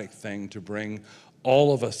dramatic thing to bring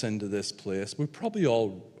all of us into this place. We've probably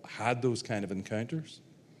all had those kind of encounters.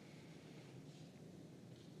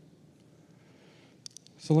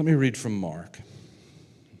 So let me read from Mark.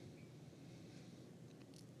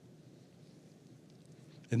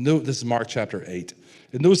 This is Mark chapter 8.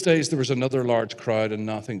 In those days, there was another large crowd and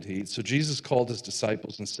nothing to eat. So Jesus called his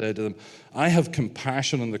disciples and said to them, I have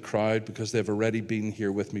compassion on the crowd because they've already been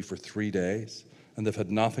here with me for 3 days and they've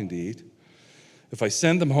had nothing to eat. If I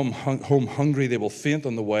send them home hungry, they will faint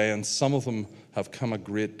on the way, and some of them have come a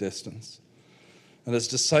great distance. And his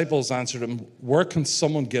disciples answered him, where can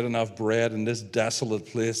someone get enough bread in this desolate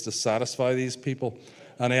place to satisfy these people?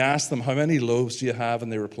 And he asked them, how many loaves do you have?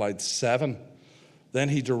 And they replied, 7. Then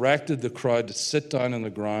he directed the crowd to sit down on the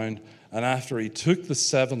ground, and after he took the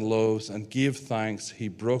 7 loaves and gave thanks, he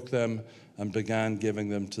broke them and began giving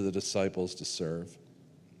them to the disciples to serve.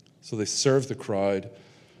 So they served the crowd.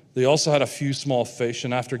 They also had a few small fish,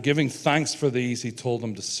 and after giving thanks for these, he told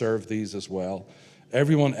them to serve these as well.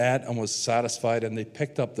 Everyone ate and was satisfied, and they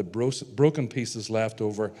picked up the broken pieces left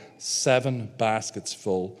over, 7 baskets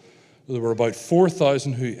full. There were about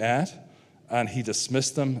 4,000 who ate, and he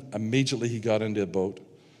dismissed them. Immediately he got into a boat.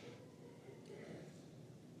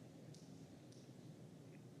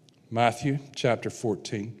 Matthew chapter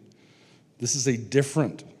 14. This is a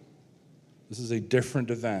different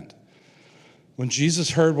event. When Jesus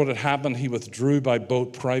heard what had happened, he withdrew by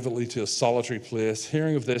boat privately to a solitary place.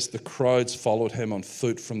 Hearing of this, the crowds followed him on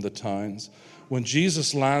foot from the towns. When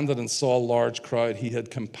Jesus landed and saw a large crowd, he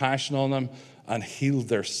had compassion on them and healed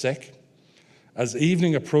their sick. As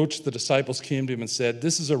evening approached, the disciples came to him and said,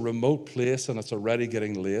 this is a remote place and it's already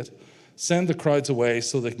getting late. Send the crowds away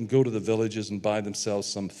so they can go to the villages and buy themselves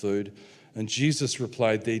some food. And Jesus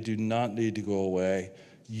replied, they do not need to go away.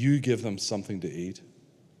 You give them something to eat.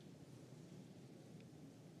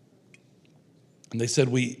 And they said,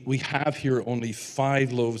 we have here only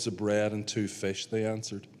 5 loaves of bread and 2 fish, they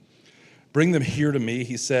answered. Bring them here to me,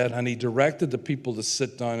 he said, and he directed the people to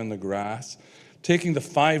sit down in the grass. Taking the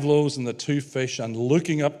 5 loaves and the 2 fish and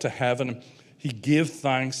looking up to heaven, he gave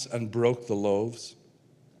thanks and broke the loaves.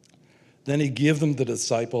 Then he gave them to the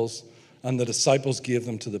disciples, and the disciples gave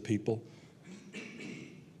them to the people.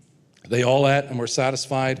 They all ate and were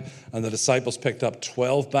satisfied, and the disciples picked up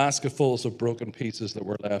 12 basketfuls of broken pieces that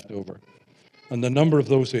were left over. And the number of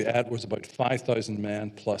those who ate was about 5,000 men,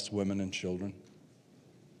 plus women and children.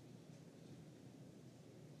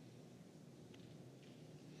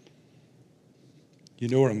 You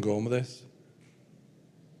know where I'm going with this?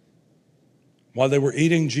 While they were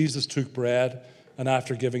eating, Jesus took bread, and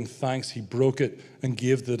after giving thanks, he broke it and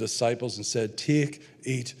gave the disciples and said, take,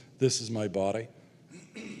 eat, this is my body.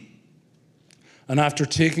 And after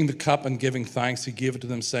taking the cup and giving thanks, he gave it to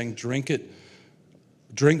them, saying, drink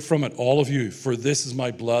from it, all of you, for this is my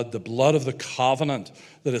blood, the blood of the covenant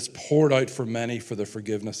that is poured out for many for the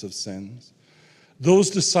forgiveness of sins.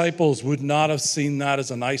 Those disciples would not have seen that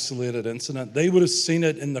as an isolated incident. They would have seen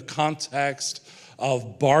it in the context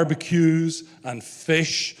of barbecues and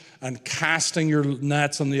fish and casting your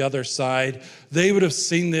nets on the other side. They would have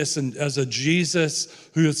seen this as a Jesus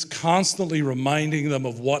who is constantly reminding them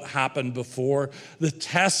of what happened before. The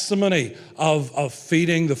testimony of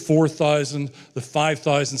feeding the 4,000, the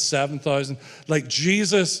 5,000, 7,000. Like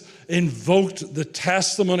Jesus invoked the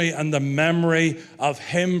testimony and the memory of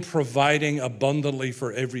him providing abundantly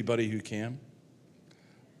for everybody who came.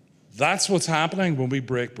 That's what's happening when we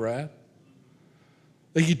break bread.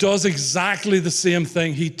 He does exactly the same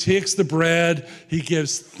thing. He takes the bread, he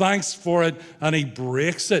gives thanks for it, and he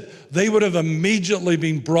breaks it. They would have immediately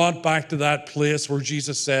been brought back to that place where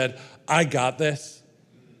Jesus said, I got this.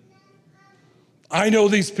 I know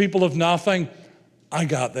these people have nothing. I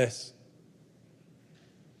got this.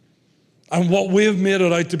 And what we've made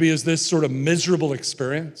it out to be is this sort of miserable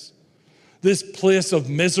experience. This place of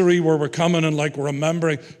misery where we're coming and like we're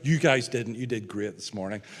remembering, you guys didn't, you did great this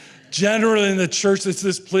morning. Generally in the church, it's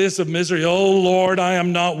this place of misery. Oh, Lord, I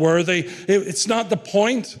am not worthy. It's not the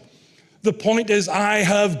point. The point is, I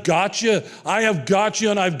have got you. I have got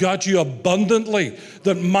you, and I've got you abundantly.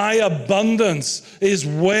 That my abundance is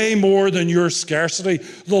way more than your scarcity.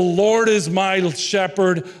 The Lord is my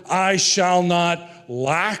shepherd. I shall not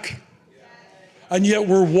lack. And yet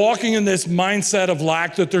we're walking in this mindset of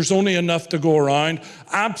lack, that there's only enough to go around.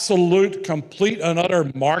 Absolute, complete, and utter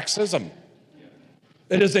Marxism.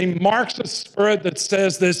 It is a Marxist spirit that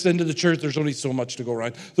says this into the church, there's only so much to go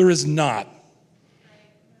around. There is not.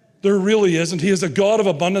 There really isn't. He is a God of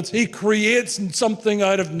abundance. He creates something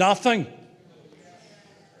out of nothing.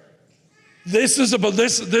 This is about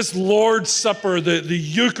this Lord's Supper, the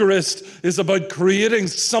Eucharist is about creating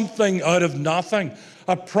something out of nothing.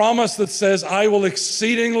 A promise that says, I will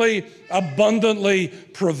exceedingly, abundantly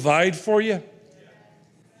provide for you.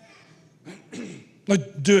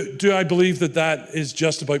 Like, do I believe that is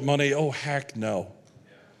just about money? Oh, heck no.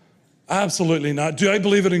 Absolutely not. Do I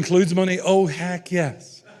believe it includes money? Oh, heck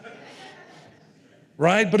yes.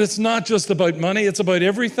 Right? But it's not just about money, it's about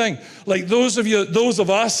everything. Like those of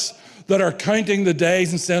us that are counting the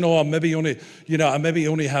days and saying, oh, I maybe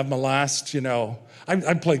only have my last,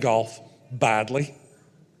 I play golf badly.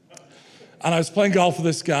 And I was playing golf with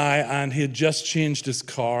this guy, and he had just changed his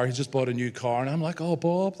car. He just bought a new car. And I'm like, oh,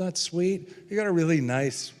 Bob, that's sweet. You got a really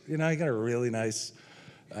nice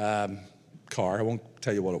car. I won't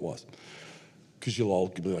tell you what it was, because you'll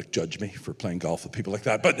all judge me for playing golf with people like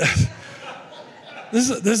that. But this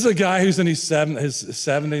is a guy who's in his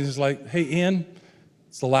 70s. He's like, hey, Ian,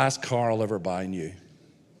 it's the last car I'll ever buy new.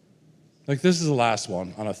 Like, this is the last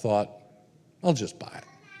one. And I thought, I'll just buy it,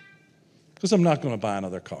 because I'm not going to buy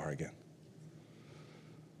another car again.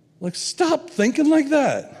 Like, stop thinking like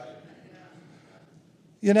that.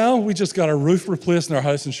 We just got a roof replaced in our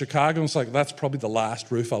house in Chicago. And it's like, that's probably the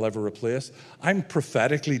last roof I'll ever replace. I'm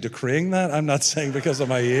prophetically decreeing that. I'm not saying because of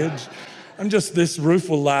my age. This roof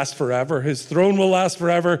will last forever. His throne will last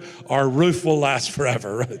forever. Our roof will last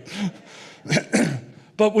forever, right?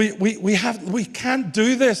 But we can't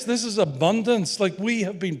do this. This is abundance. Like, we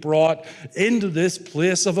have been brought into this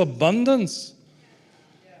place of abundance.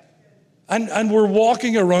 And we're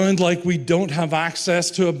walking around like we don't have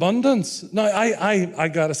access to abundance. Now, I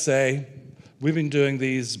got to say, we've been doing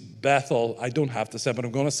these Bethel. I don't have to say, but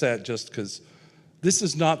I'm going to say it just because this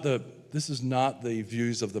is not the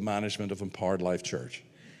views of the management of Empowered Life Church.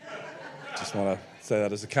 Just want to say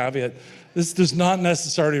that as a caveat. This does not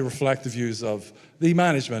necessarily reflect the views of the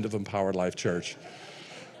management of Empowered Life Church.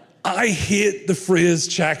 I hate the phrase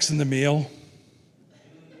checks in the mail.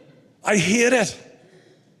 I hate it.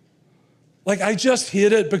 Like, I just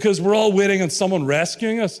hate it, because we're all waiting on someone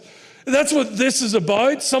rescuing us. That's what this is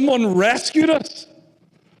about. Someone rescued us.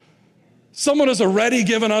 Someone has already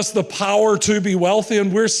given us the power to be wealthy,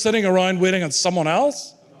 and we're sitting around waiting on someone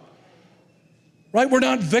else. Right? We're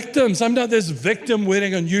not victims. I'm not this victim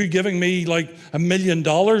waiting on you giving me like $1 million.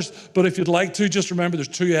 But if you'd like to, just remember there's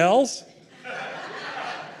 2 L's.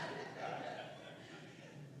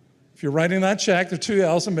 If you're writing that check, there are 2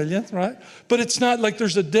 L's, $1 million, right? But it's not like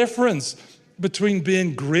there's a difference between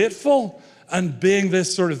being grateful and being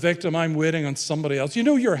this sort of victim. I'm waiting on somebody else.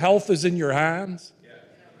 Your health is in your hands.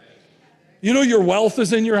 Your wealth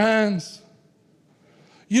is in your hands.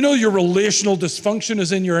 Your relational dysfunction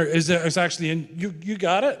is actually in you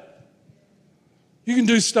got it. You can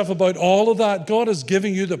do stuff about all of that. God is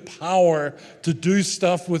giving you the power to do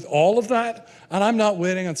stuff with all of that. And I'm not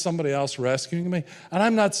waiting on somebody else rescuing me. And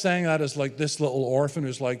I'm not saying that as like this little orphan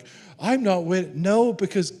who's like, I'm not waiting. No,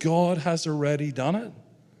 because God has already done it.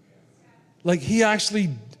 Like, he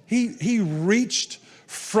actually, he reached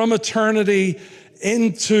from eternity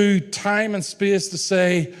into time and space to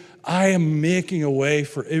say, I am making a way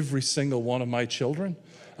for every single one of my children.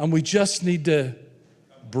 And we just need to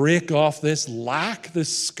break off this lack,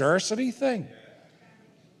 this scarcity thing.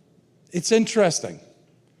 It's interesting.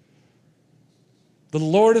 The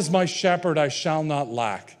Lord is my shepherd, I shall not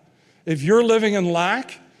lack. If you're living in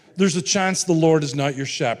lack, there's a chance the Lord is not your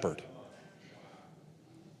shepherd.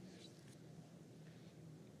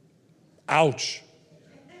 Ouch.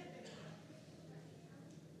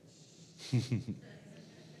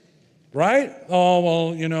 Right?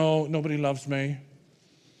 Oh, well, nobody loves me.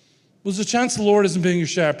 Well, there's a chance the Lord isn't being your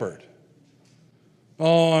shepherd.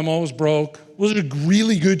 Oh, I'm always broke. Well, there's a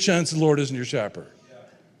really good chance the Lord isn't your shepherd.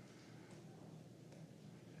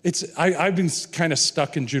 I've been kind of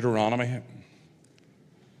stuck in Deuteronomy.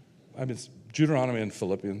 Deuteronomy and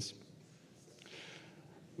Philippians.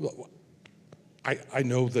 I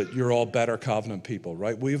know that you're all better covenant people,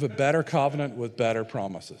 right? We have a better covenant with better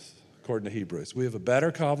promises, according to Hebrews. We have a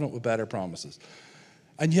better covenant with better promises.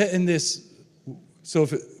 And yet in this,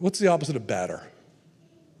 what's the opposite of better?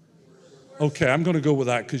 Okay, I'm going to go with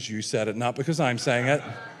that because you said it, not because I'm saying it.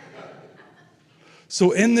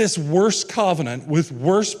 So in this worse covenant with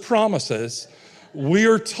worse promises, we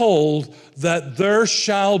are told that there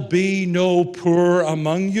shall be no poor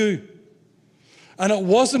among you. And it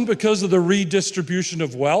wasn't because of the redistribution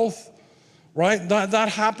of wealth. right? That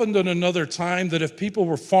happened in another time, that if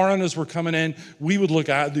foreigners were coming in, we would look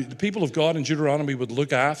at, the people of God in Deuteronomy would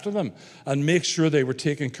look after them and make sure they were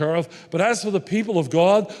taken care of. But as for the people of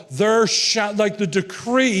God, the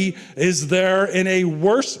decree is there in a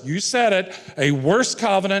worse, you said it, a worse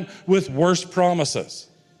covenant with worse promises.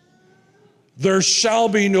 There shall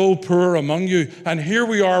be no poor among you. And here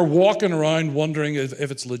we are walking around wondering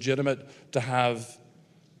if it's legitimate to have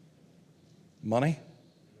money.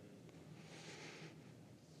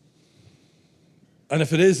 And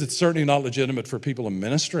if it is, it's certainly not legitimate for people in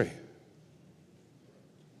ministry.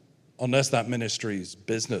 Unless that ministry is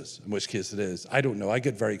business, in which case it is. I don't know. I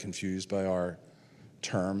get very confused by our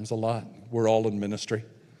terms a lot. We're all in ministry.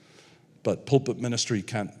 But pulpit ministry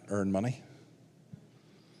can't earn money.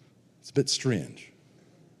 It's a bit strange.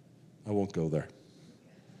 I won't go there.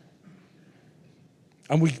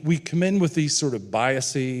 And we come in with these sort of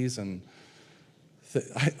biases, and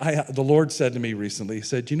the Lord said to me recently, He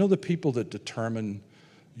said, you know, the people that determine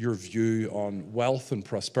your view on wealth and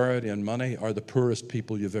prosperity and money are the poorest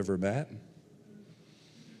people you've ever met.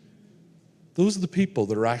 Those are the people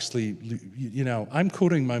that are actually, you know, I'm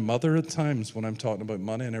quoting my mother at times when I'm talking about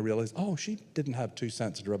money, and I realize, oh, she didn't have 2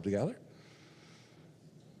 cents to rub together.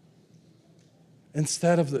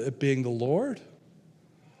 Instead of it being the Lord.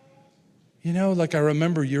 You know, like I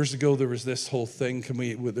remember years ago, there was this whole thing,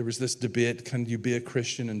 there was this debate, can you be a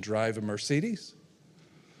Christian and drive a Mercedes?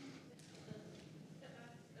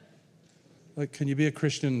 Like, can you be a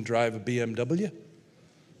Christian and drive a BMW?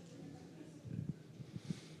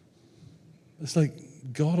 It's like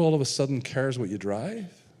God all of a sudden cares what you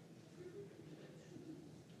drive.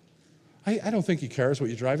 I don't think He cares what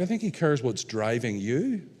you drive. I think He cares what's driving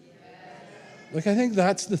you. Like, I think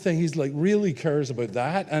that's the thing. He's like really cares about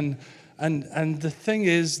that. And the thing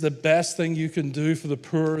is, the best thing you can do for the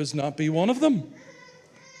poor is not be one of them.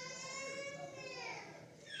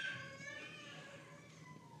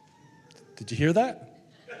 Did you hear that?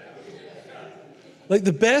 Like,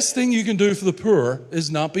 the best thing you can do for the poor is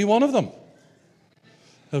not be one of them.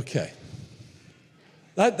 Okay.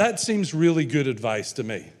 That seems really good advice to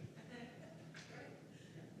me.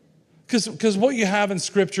 Because what you have in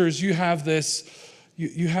Scripture is you have this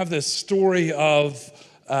story of,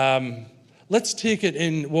 let's take it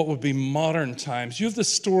in what would be modern times. You have the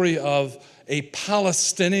story of a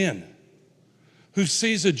Palestinian who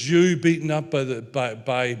sees a Jew beaten up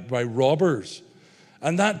by robbers.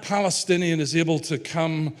 And that Palestinian is able to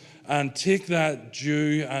come and take that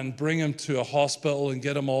Jew and bring him to a hospital and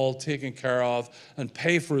get him all taken care of and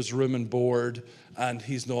pay for his room and board. And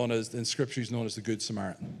he's known as, in Scripture, he's known as the Good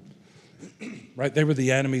Samaritan. Right? They were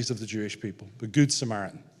the enemies of the Jewish people, the Good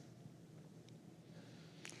Samaritan.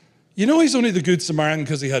 You know, he's only the Good Samaritan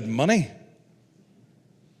because he had money.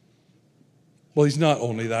 Well, he's not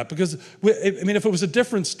only that, because, I mean, if it was a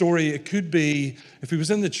different story, it could be, if he was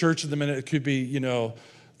in the church at the minute, it could be, you know,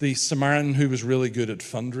 the Samaritan who was really good at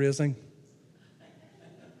fundraising.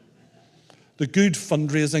 The good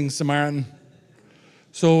fundraising Samaritan.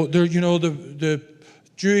 So, there, you know, the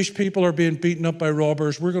Jewish people are being beaten up by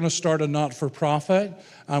robbers. We're going to start a not-for-profit,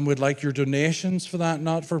 and we'd like your donations for that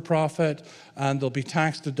not-for-profit, and they'll be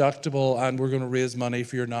tax deductible, and we're going to raise money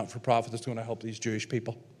for your not-for-profit that's going to help these Jewish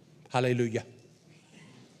people. Hallelujah.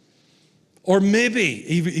 Or maybe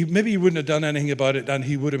he wouldn't have done anything about it, and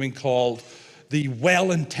he would have been called the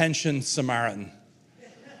well-intentioned Samaritan.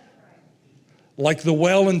 Like the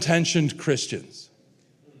well-intentioned Christians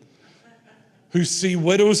who see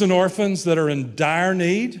widows and orphans that are in dire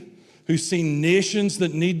need, who see nations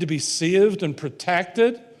that need to be saved and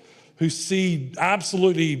protected, who see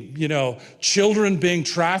absolutely, you know, children being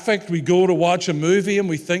trafficked. We go to watch a movie and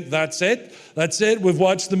we think that's it. That's it. We've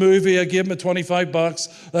watched the movie. I gave him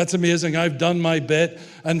 $25. That's amazing. I've done my bit.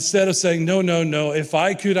 Instead of saying, no. If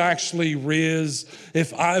I could actually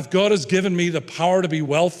if God has given me the power to be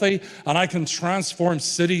wealthy and I can transform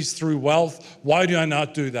cities through wealth, why do I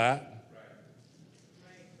not do that?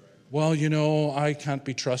 Well, you know, I can't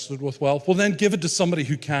be trusted with wealth. Well, then give it to somebody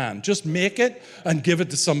who can. Just make it and give it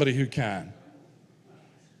to somebody who can.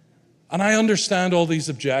 And I understand all these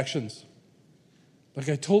objections. Like,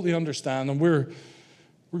 I totally understand them. We're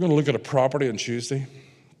going to look at a property on Tuesday.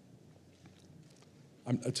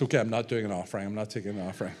 It's okay, I'm not doing an offering. I'm not taking an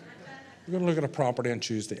offering. We're going to look at a property on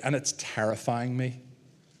Tuesday, and it's terrifying me.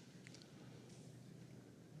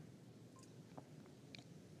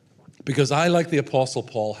 Because I, like the Apostle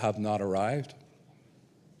Paul, have not arrived.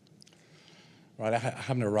 Right? I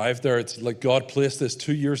haven't arrived there. It's like God placed this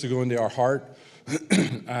 2 years ago into our heart.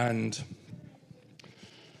 And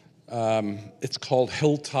it's called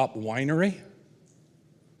Hilltop Winery.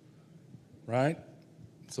 Right?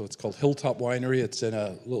 So it's called Hilltop Winery. It's in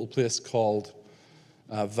a little place called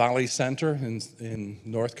Valley Center in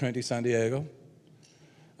North County, San Diego.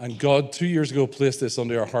 And God, 2 years ago, placed this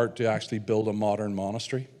under our heart to actually build a modern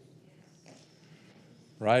monastery.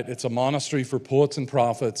 Right? It's a monastery for poets and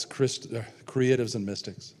prophets, creatives and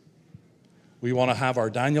mystics. We want to have our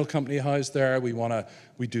Daniel Company housed there.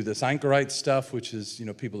 We do this anchorite stuff, which is,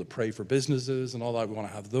 people that pray for businesses and all that. We want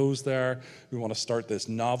to have those there. We want to start this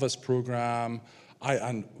novice program.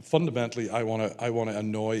 And fundamentally, I want to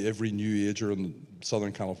annoy every New Ager in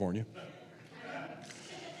Southern California.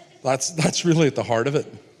 That's really at the heart of it.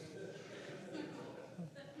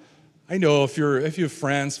 I know if you have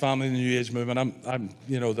friends, family in the New Age movement, I'm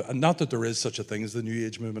not that there is such a thing as the New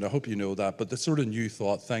Age movement. I hope you know that, but the sort of new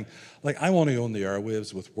thought thing, like I want to own the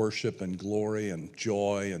airwaves with worship and glory and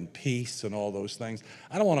joy and peace and all those things.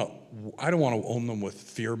 I don't want to own them with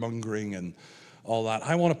fear mongering and all that.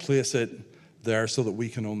 I want to place it there so that we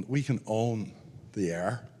can own the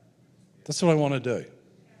air. That's what I want to do,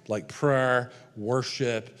 like prayer,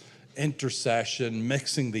 worship, intercession,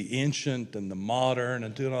 mixing the ancient and the modern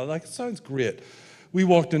and doing all that. It sounds great. We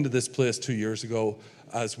walked into this place 2 years ago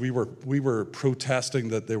as we were protesting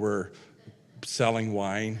that they were selling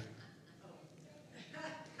wine.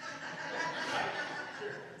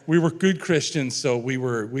 We were good Christians, so we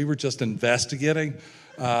were just investigating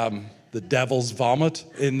the devil's vomit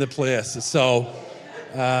in the place. So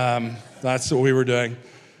that's what we were doing.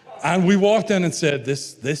 And we walked in and said,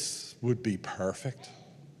 this would be perfect.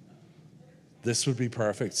 This would be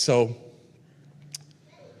perfect. So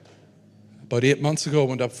about 8 months ago, it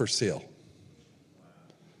went up for sale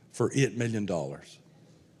for $8 million.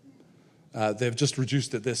 They've just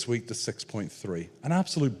reduced it this week to 6.3. An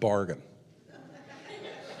absolute bargain.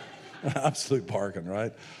 An absolute bargain,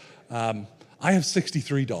 right? I have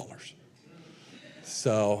 $63.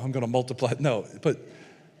 So I'm going to multiply. No, but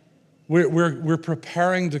we're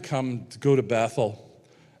preparing to go to Bethel,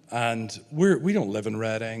 and we don't live in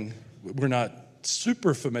Redding. We're not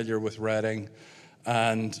super familiar with Redding.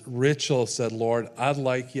 And Rachel said, Lord, I'd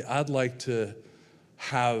like to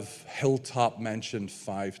have Hilltop mentioned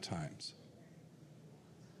 5 times.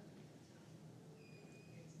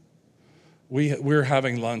 We're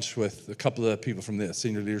having lunch with a couple of people from the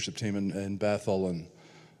senior leadership team in Bethel and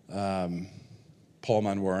Paul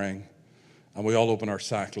Manwaring, and we all open our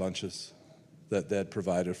sack lunches that they'd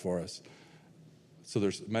provided for us. So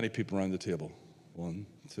there's many people around the table. 1,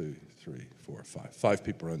 2, 3, 4, 5. 5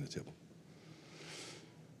 people around the table.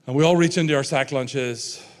 And we all reach into our sack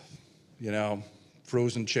lunches,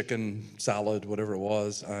 frozen chicken, salad, whatever it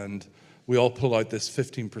was, and we all pull out this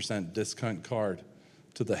 15% discount card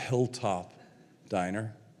to the Hilltop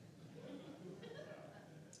Diner.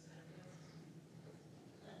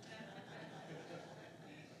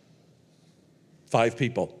 Five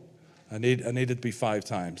people. I need it to be 5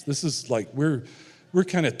 times. This is like we're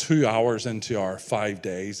kind of 2 hours into our 5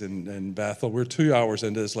 days in Bethel. We're 2 hours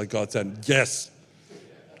into this, like God said, yes.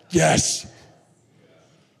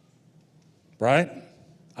 Right?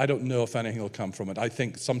 I don't know if anything will come from it. I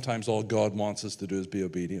think sometimes all God wants us to do is be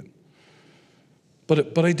obedient.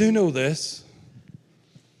 But I do know this.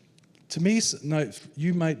 To me, now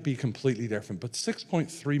you might be completely different, but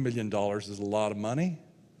 $6.3 million is a lot of money.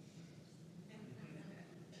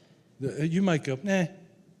 You might go, nah.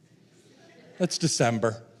 That's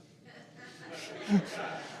December.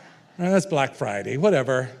 That's Black Friday,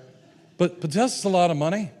 whatever. But that's a lot of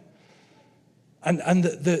money. And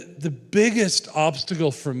the biggest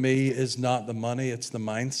obstacle for me is not the money, it's the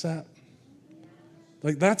mindset.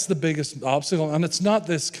 Like, that's the biggest obstacle. And it's not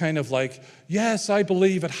this kind of like, yes, I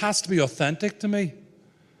believe. It has to be authentic to me.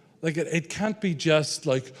 Like, it can't be just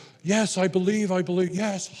like, yes, I believe,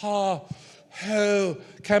 yes, ho.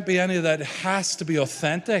 Can't be any of that. It has to be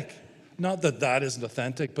authentic. Not that isn't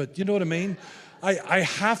authentic, but you know what I mean? I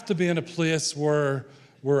have to be in a place where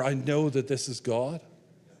I know that this is God.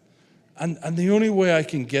 And the only way I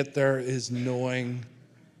can get there is knowing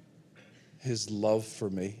His love for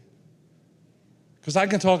me. Because I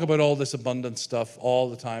can talk about all this abundant stuff all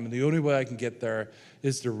the time, and the only way I can get there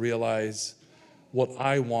is to realize what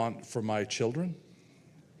I want for my children.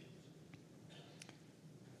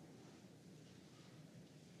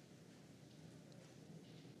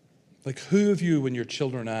 Like, who of you, when your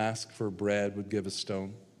children ask for bread, would give a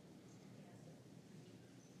stone?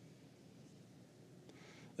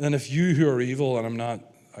 And if you who are evil, and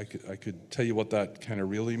I could tell you what that kind of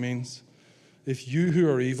really means. If you who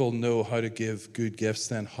are evil know how to give good gifts,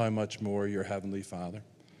 then how much more your Heavenly Father?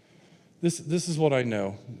 This is what I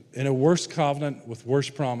know. In a worse covenant with worse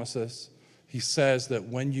promises, He says that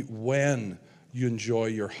when you enjoy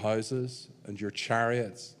your houses and your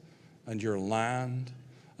chariots and your land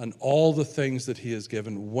and all the things that he has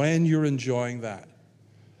given, when you're enjoying that,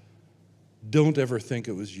 don't ever think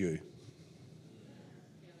it was you.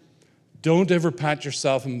 Don't ever pat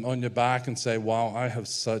yourself on your back and say, wow, I have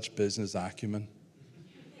such business acumen.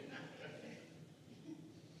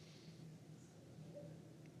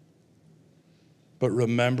 But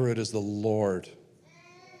remember, it is the Lord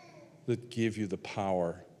that gave you the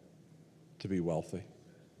power to be wealthy.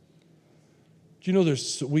 Do you know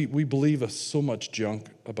we believe so much junk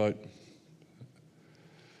about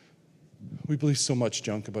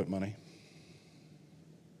money.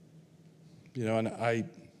 You know, and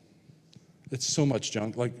it's so much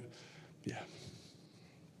junk. Like, yeah.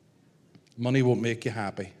 Money won't make you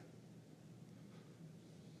happy.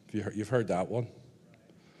 You've heard that one.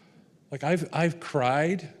 Like, I've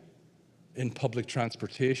cried in public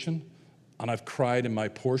transportation, and I've cried in my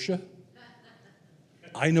Porsche.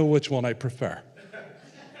 I know which one I prefer.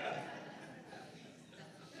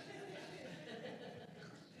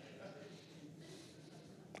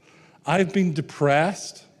 I've been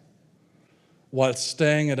depressed while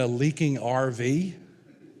staying at a leaking RV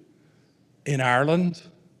in Ireland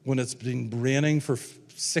when it's been raining for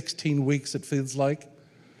 16 weeks, it feels like.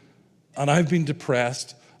 And I've been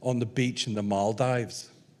depressed on the beach in the Maldives.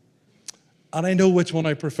 And I know which one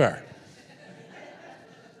I prefer.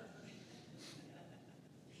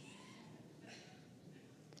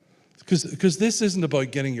 Because this isn't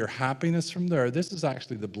about getting your happiness from there. This is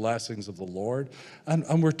actually the blessings of the Lord.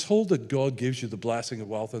 And we're told that God gives you the blessing of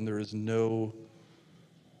wealth and there is no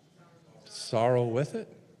sorrow with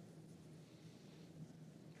it.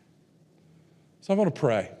 So I want to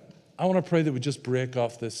pray. I want to pray that we just break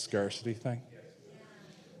off this scarcity thing.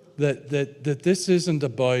 That this isn't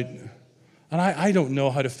about, and I don't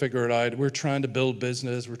know how to figure it out. We're trying to build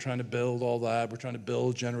business. We're trying to build all that. We're trying to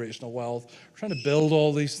build generational wealth. We're trying to build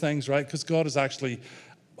all these things, right? Because God has actually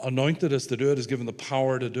anointed us to do it, has given the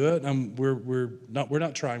power to do it, and we're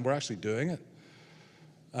not trying. We're actually doing it.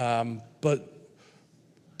 But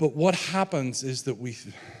what happens is that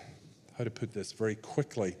how to put this very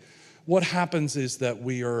quickly? What happens is that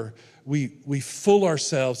we fool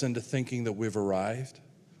ourselves into thinking that we've arrived,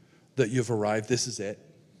 that you've arrived. This is it.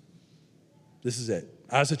 This is it.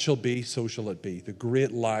 As it shall be, so shall it be. The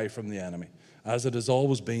great lie from the enemy. As it has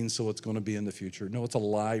always been, so it's going to be in the future. No, it's a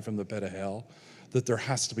lie from the pit of hell. That there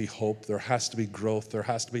has to be hope, there has to be growth, there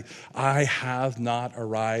has to be, I have not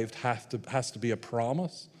arrived, has to be a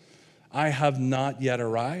promise. I have not yet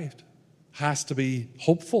arrived. Has to be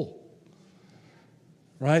hopeful.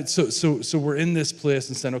 Right? So we're in this place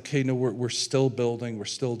and saying, okay, no, we're still building, we're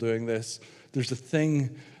still doing this. There's a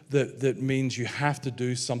thing that means you have to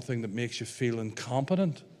do something that makes you feel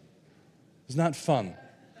incompetent. Isn't that fun?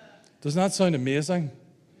 Doesn't that sound amazing?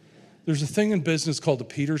 There's a thing in business called the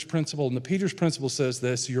Peters Principle, and the Peters Principle says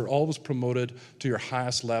this: you're always promoted to your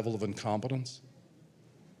highest level of incompetence.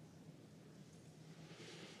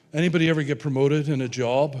 Anybody ever get promoted in a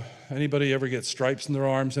job? Anybody ever get stripes in their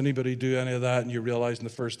arms? Anybody do any of that and you realize in the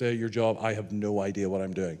first day of your job, I have no idea what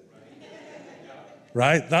I'm doing?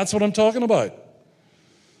 Right? That's what I'm talking about.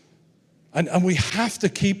 And we have to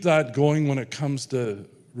keep that going when it comes to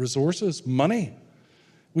resources, money.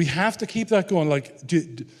 We have to keep that going. Like,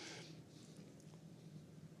 do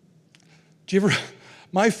you ever?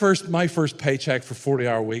 My first paycheck for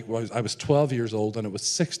 40-hour week I was 12 years old and it was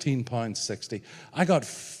 £16.60. I got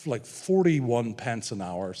like 41 pence an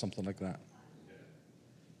hour or something like that.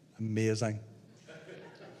 Amazing.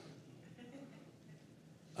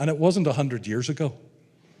 And it wasn't 100 years ago.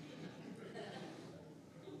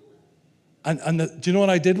 And do you know what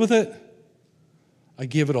I did with it? I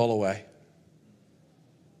gave it all away.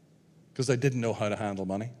 Because I didn't know how to handle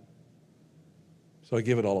money. So I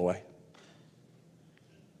gave it all away.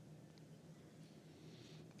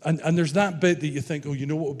 And there's that bit that you think, oh, you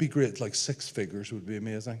know what would be great? Like 6 figures would be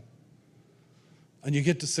amazing. And you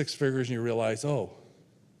get to 6 figures and you realize, oh,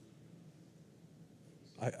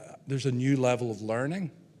 there's a new level of learning.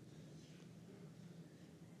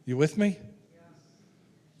 You with me?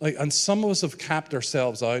 Like, and some of us have capped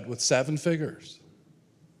ourselves out with 7 figures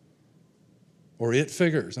or 8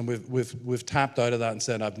 figures, and we've tapped out of that and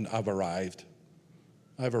said, I've arrived.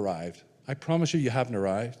 I've arrived. I promise you haven't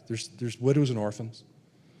arrived. There's widows and orphans.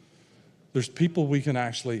 There's people we can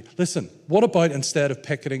actually, listen, what about instead of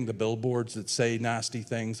picketing the billboards that say nasty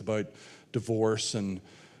things about divorce and,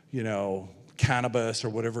 you know, cannabis or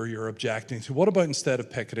whatever you're objecting to, what about instead of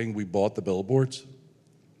picketing, we bought the billboards?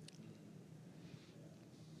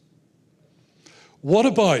 What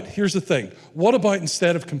about, here's the thing, what about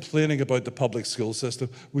instead of complaining about the public school system,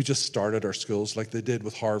 we just started our schools like they did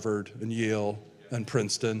with Harvard and Yale and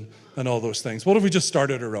Princeton and all those things? What if we just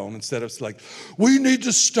started our own instead of like, we need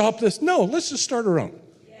to stop this? No, let's just start our own.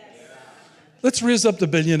 Let's raise up the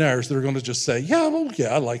billionaires that are going to just say, yeah, well,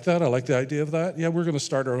 yeah, I like that. I like the idea of that. Yeah, we're going to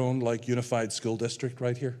start our own like unified school district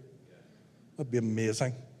right here. That'd be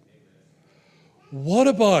amazing. What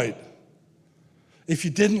about if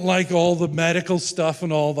you didn't like all the medical stuff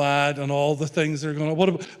and all that and all the things that are going on,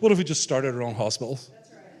 what if we just started our own hospitals?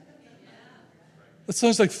 That's right. That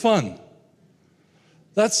sounds like fun.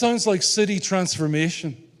 That sounds like city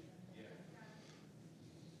transformation.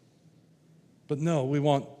 But no, we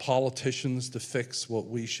want politicians to fix what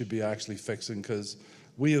we should be actually fixing because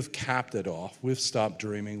we have capped it off. We've stopped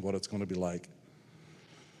dreaming what it's going to be like.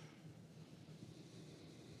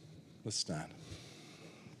 Let's stand.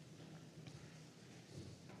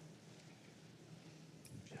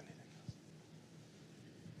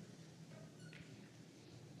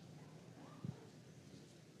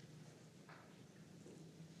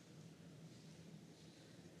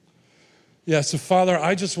 Yeah, so Father,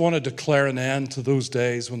 I just want to declare an end to those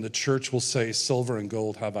days when the church will say, silver and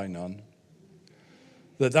gold have I none.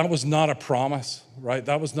 That was not a promise, right?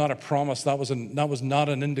 That was not a promise. That was not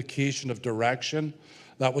an indication of direction.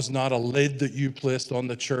 That was not a lid that you placed on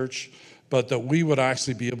the church, but that we would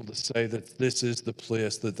actually be able to say that this is the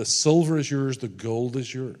place, that the silver is yours, the gold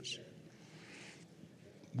is yours.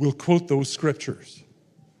 We'll quote those scriptures.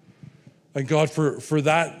 And God, for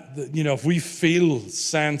that, if we feel,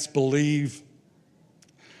 sense, believe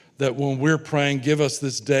that when we're praying, give us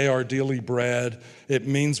this day our daily bread, it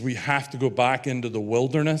means we have to go back into the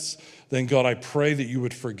wilderness, then God, I pray that you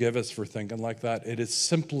would forgive us for thinking like that. It is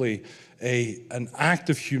simply an act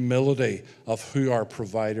of humility of who our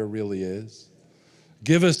provider really is.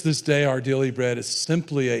 Give us this day our daily bread is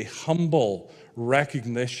simply a humble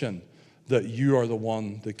recognition that you are the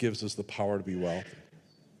one that gives us the power to be wealthy.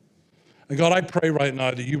 And God, I pray right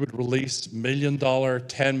now that you would release $1 million,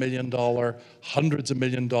 $10 million, hundreds of $1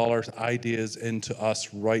 million ideas into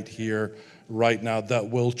us right here, right now, that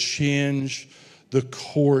will change the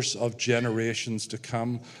course of generations to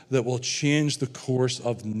come, that will change the course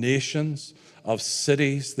of nations, of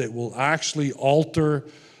cities, that will actually alter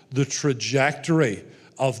the trajectory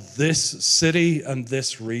of this city and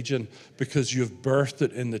this region because you've birthed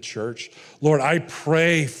it in the church. Lord, I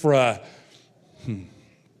pray for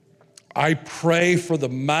the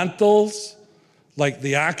mantles, like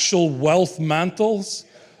the actual wealth mantles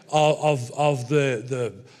of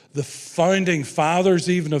the founding fathers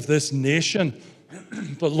even of this nation.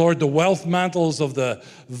 But Lord, the wealth mantles of the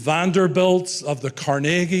Vanderbilts, of the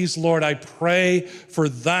Carnegies, Lord, I pray for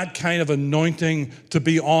that kind of anointing to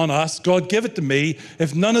be on us. God, give it to me.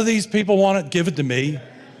 If none of these people want it, give it to me.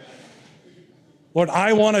 Lord,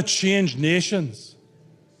 I want to change nations.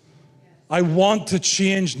 I want to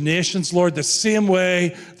change nations, Lord, the same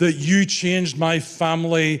way that you changed my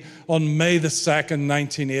family on May the 2nd,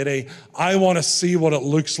 1980. I want to see what it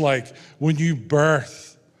looks like when you birth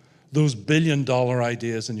those $1 billion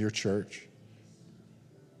ideas in your church.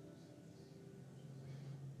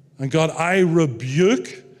 And God, I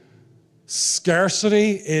rebuke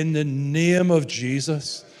scarcity in the name of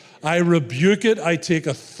Jesus. I rebuke it. I take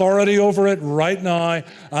authority over it right now,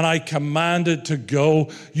 and I command it to go.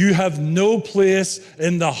 You have no place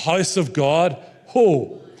in the house of God.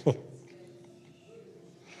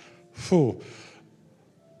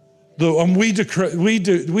 And we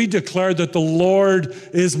declare that the Lord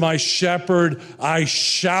is my shepherd. I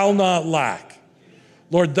shall not lack.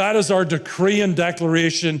 Lord, that is our decree and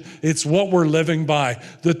declaration. It's what we're living by,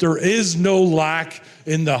 that there is no lack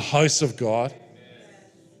in the house of God.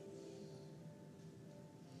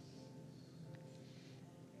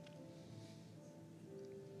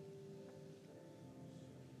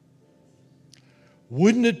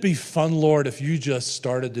 Wouldn't it be fun, Lord, if you just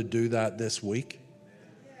started to do that this week?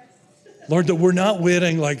 Lord, that we're not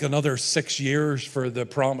waiting like another 6 years for the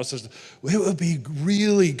promises. It would be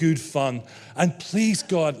really good fun. And please,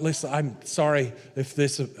 God, listen, I'm sorry,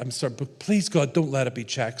 but please, God, don't let it be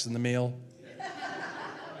checks in the mail.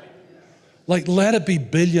 Like, let it be $1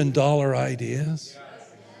 billion ideas.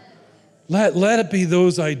 Let it be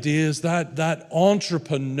those ideas, that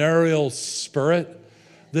entrepreneurial spirit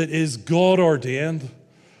that is God ordained.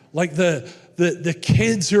 Like the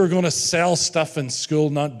kids who are going to sell stuff in school,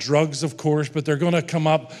 not drugs, of course, but they're going to come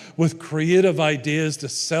up with creative ideas to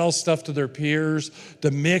sell stuff to their peers,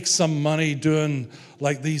 to make some money doing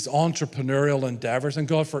like these entrepreneurial endeavors. And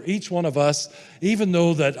God, for each one of us, even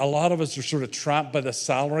though that a lot of us are sort of trapped by the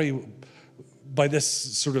salary, by this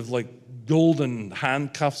sort of like golden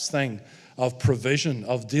handcuffs thing of provision,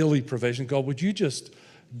 of daily provision. God, would you just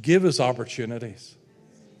give us opportunities?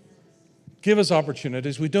 Give us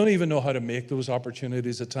opportunities. We don't even know how to make those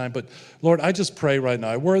opportunities at times. But Lord, I just pray right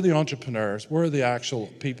now, where are the entrepreneurs? Where are the actual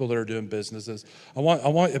people that are doing businesses? I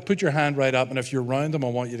want you to put your hand right up, and if you're around them, I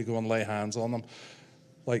want you to go and lay hands on them.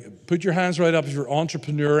 Like, put your hands right up if you're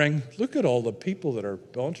entrepreneuring. Look at all the people that are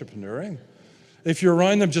entrepreneuring. If you're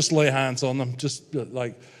around them, just lay hands on them.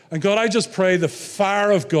 And God, I just pray the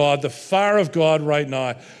fire of God right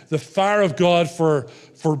now, the fire of God for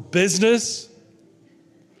business,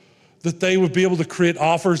 that they would be able to create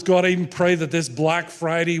offers. God, I even pray that this Black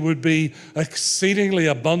Friday would be exceedingly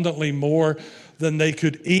abundantly more than they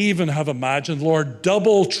could even have imagined. Lord,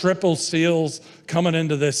 double, triple sales coming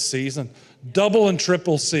into this season. Double and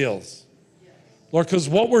triple sales. Lord, because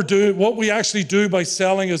what we actually do by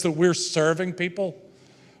selling is that we're serving people.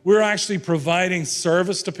 We're actually providing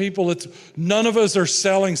service to people. None of us are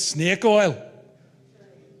selling snake oil.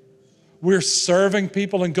 We're serving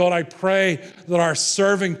people, and God, I pray that our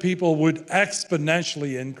serving people would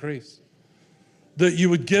exponentially increase. That you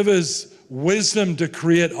would give us wisdom to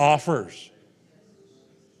create offers.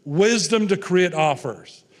 Wisdom to create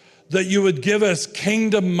offers. That you would give us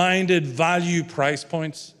kingdom-minded value price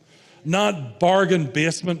points, not bargain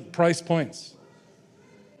basement price points.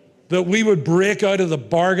 That we would break out of the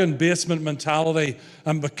bargain basement mentality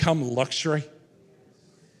and become luxury.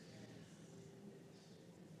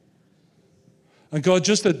 And God,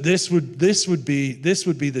 just that this would be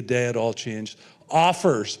the day it all changed.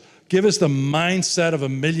 Offers. Give us the mindset of a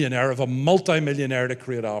millionaire, of a multimillionaire to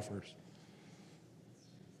create offers.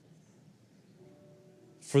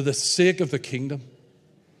 For the sake of the kingdom.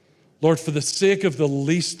 Lord, for the sake of the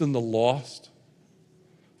least and the lost.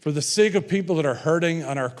 For the sake of people that are hurting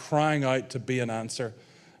and are crying out to be an answer.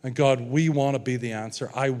 And God, we want to be the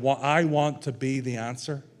answer. I want to be the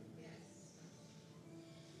answer.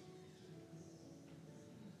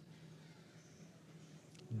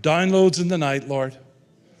 Downloads in the night, Lord.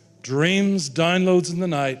 Dreams, downloads in the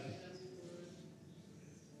night.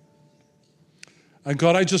 And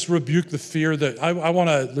God, I just rebuke the fear that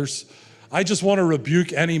I just want to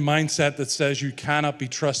rebuke any mindset that says you cannot be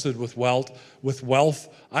trusted with wealth.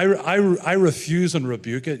 I refuse and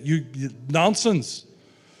rebuke it. Nonsense.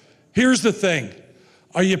 Here's the thing.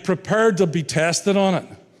 Are you prepared to be tested on it?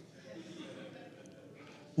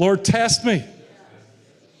 Lord, test me.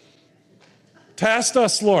 Test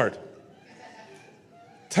us, Lord.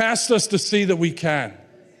 Test us to see that we can.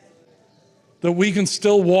 That we can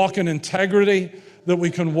still walk in integrity, that we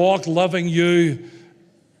can walk loving you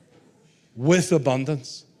with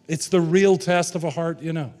abundance. It's the real test of a heart,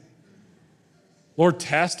 you know. Lord,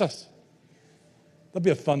 test us. That'd be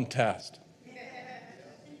a fun test.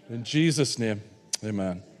 In Jesus' name,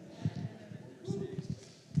 amen.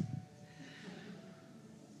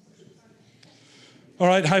 All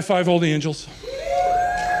right, high five all the angels.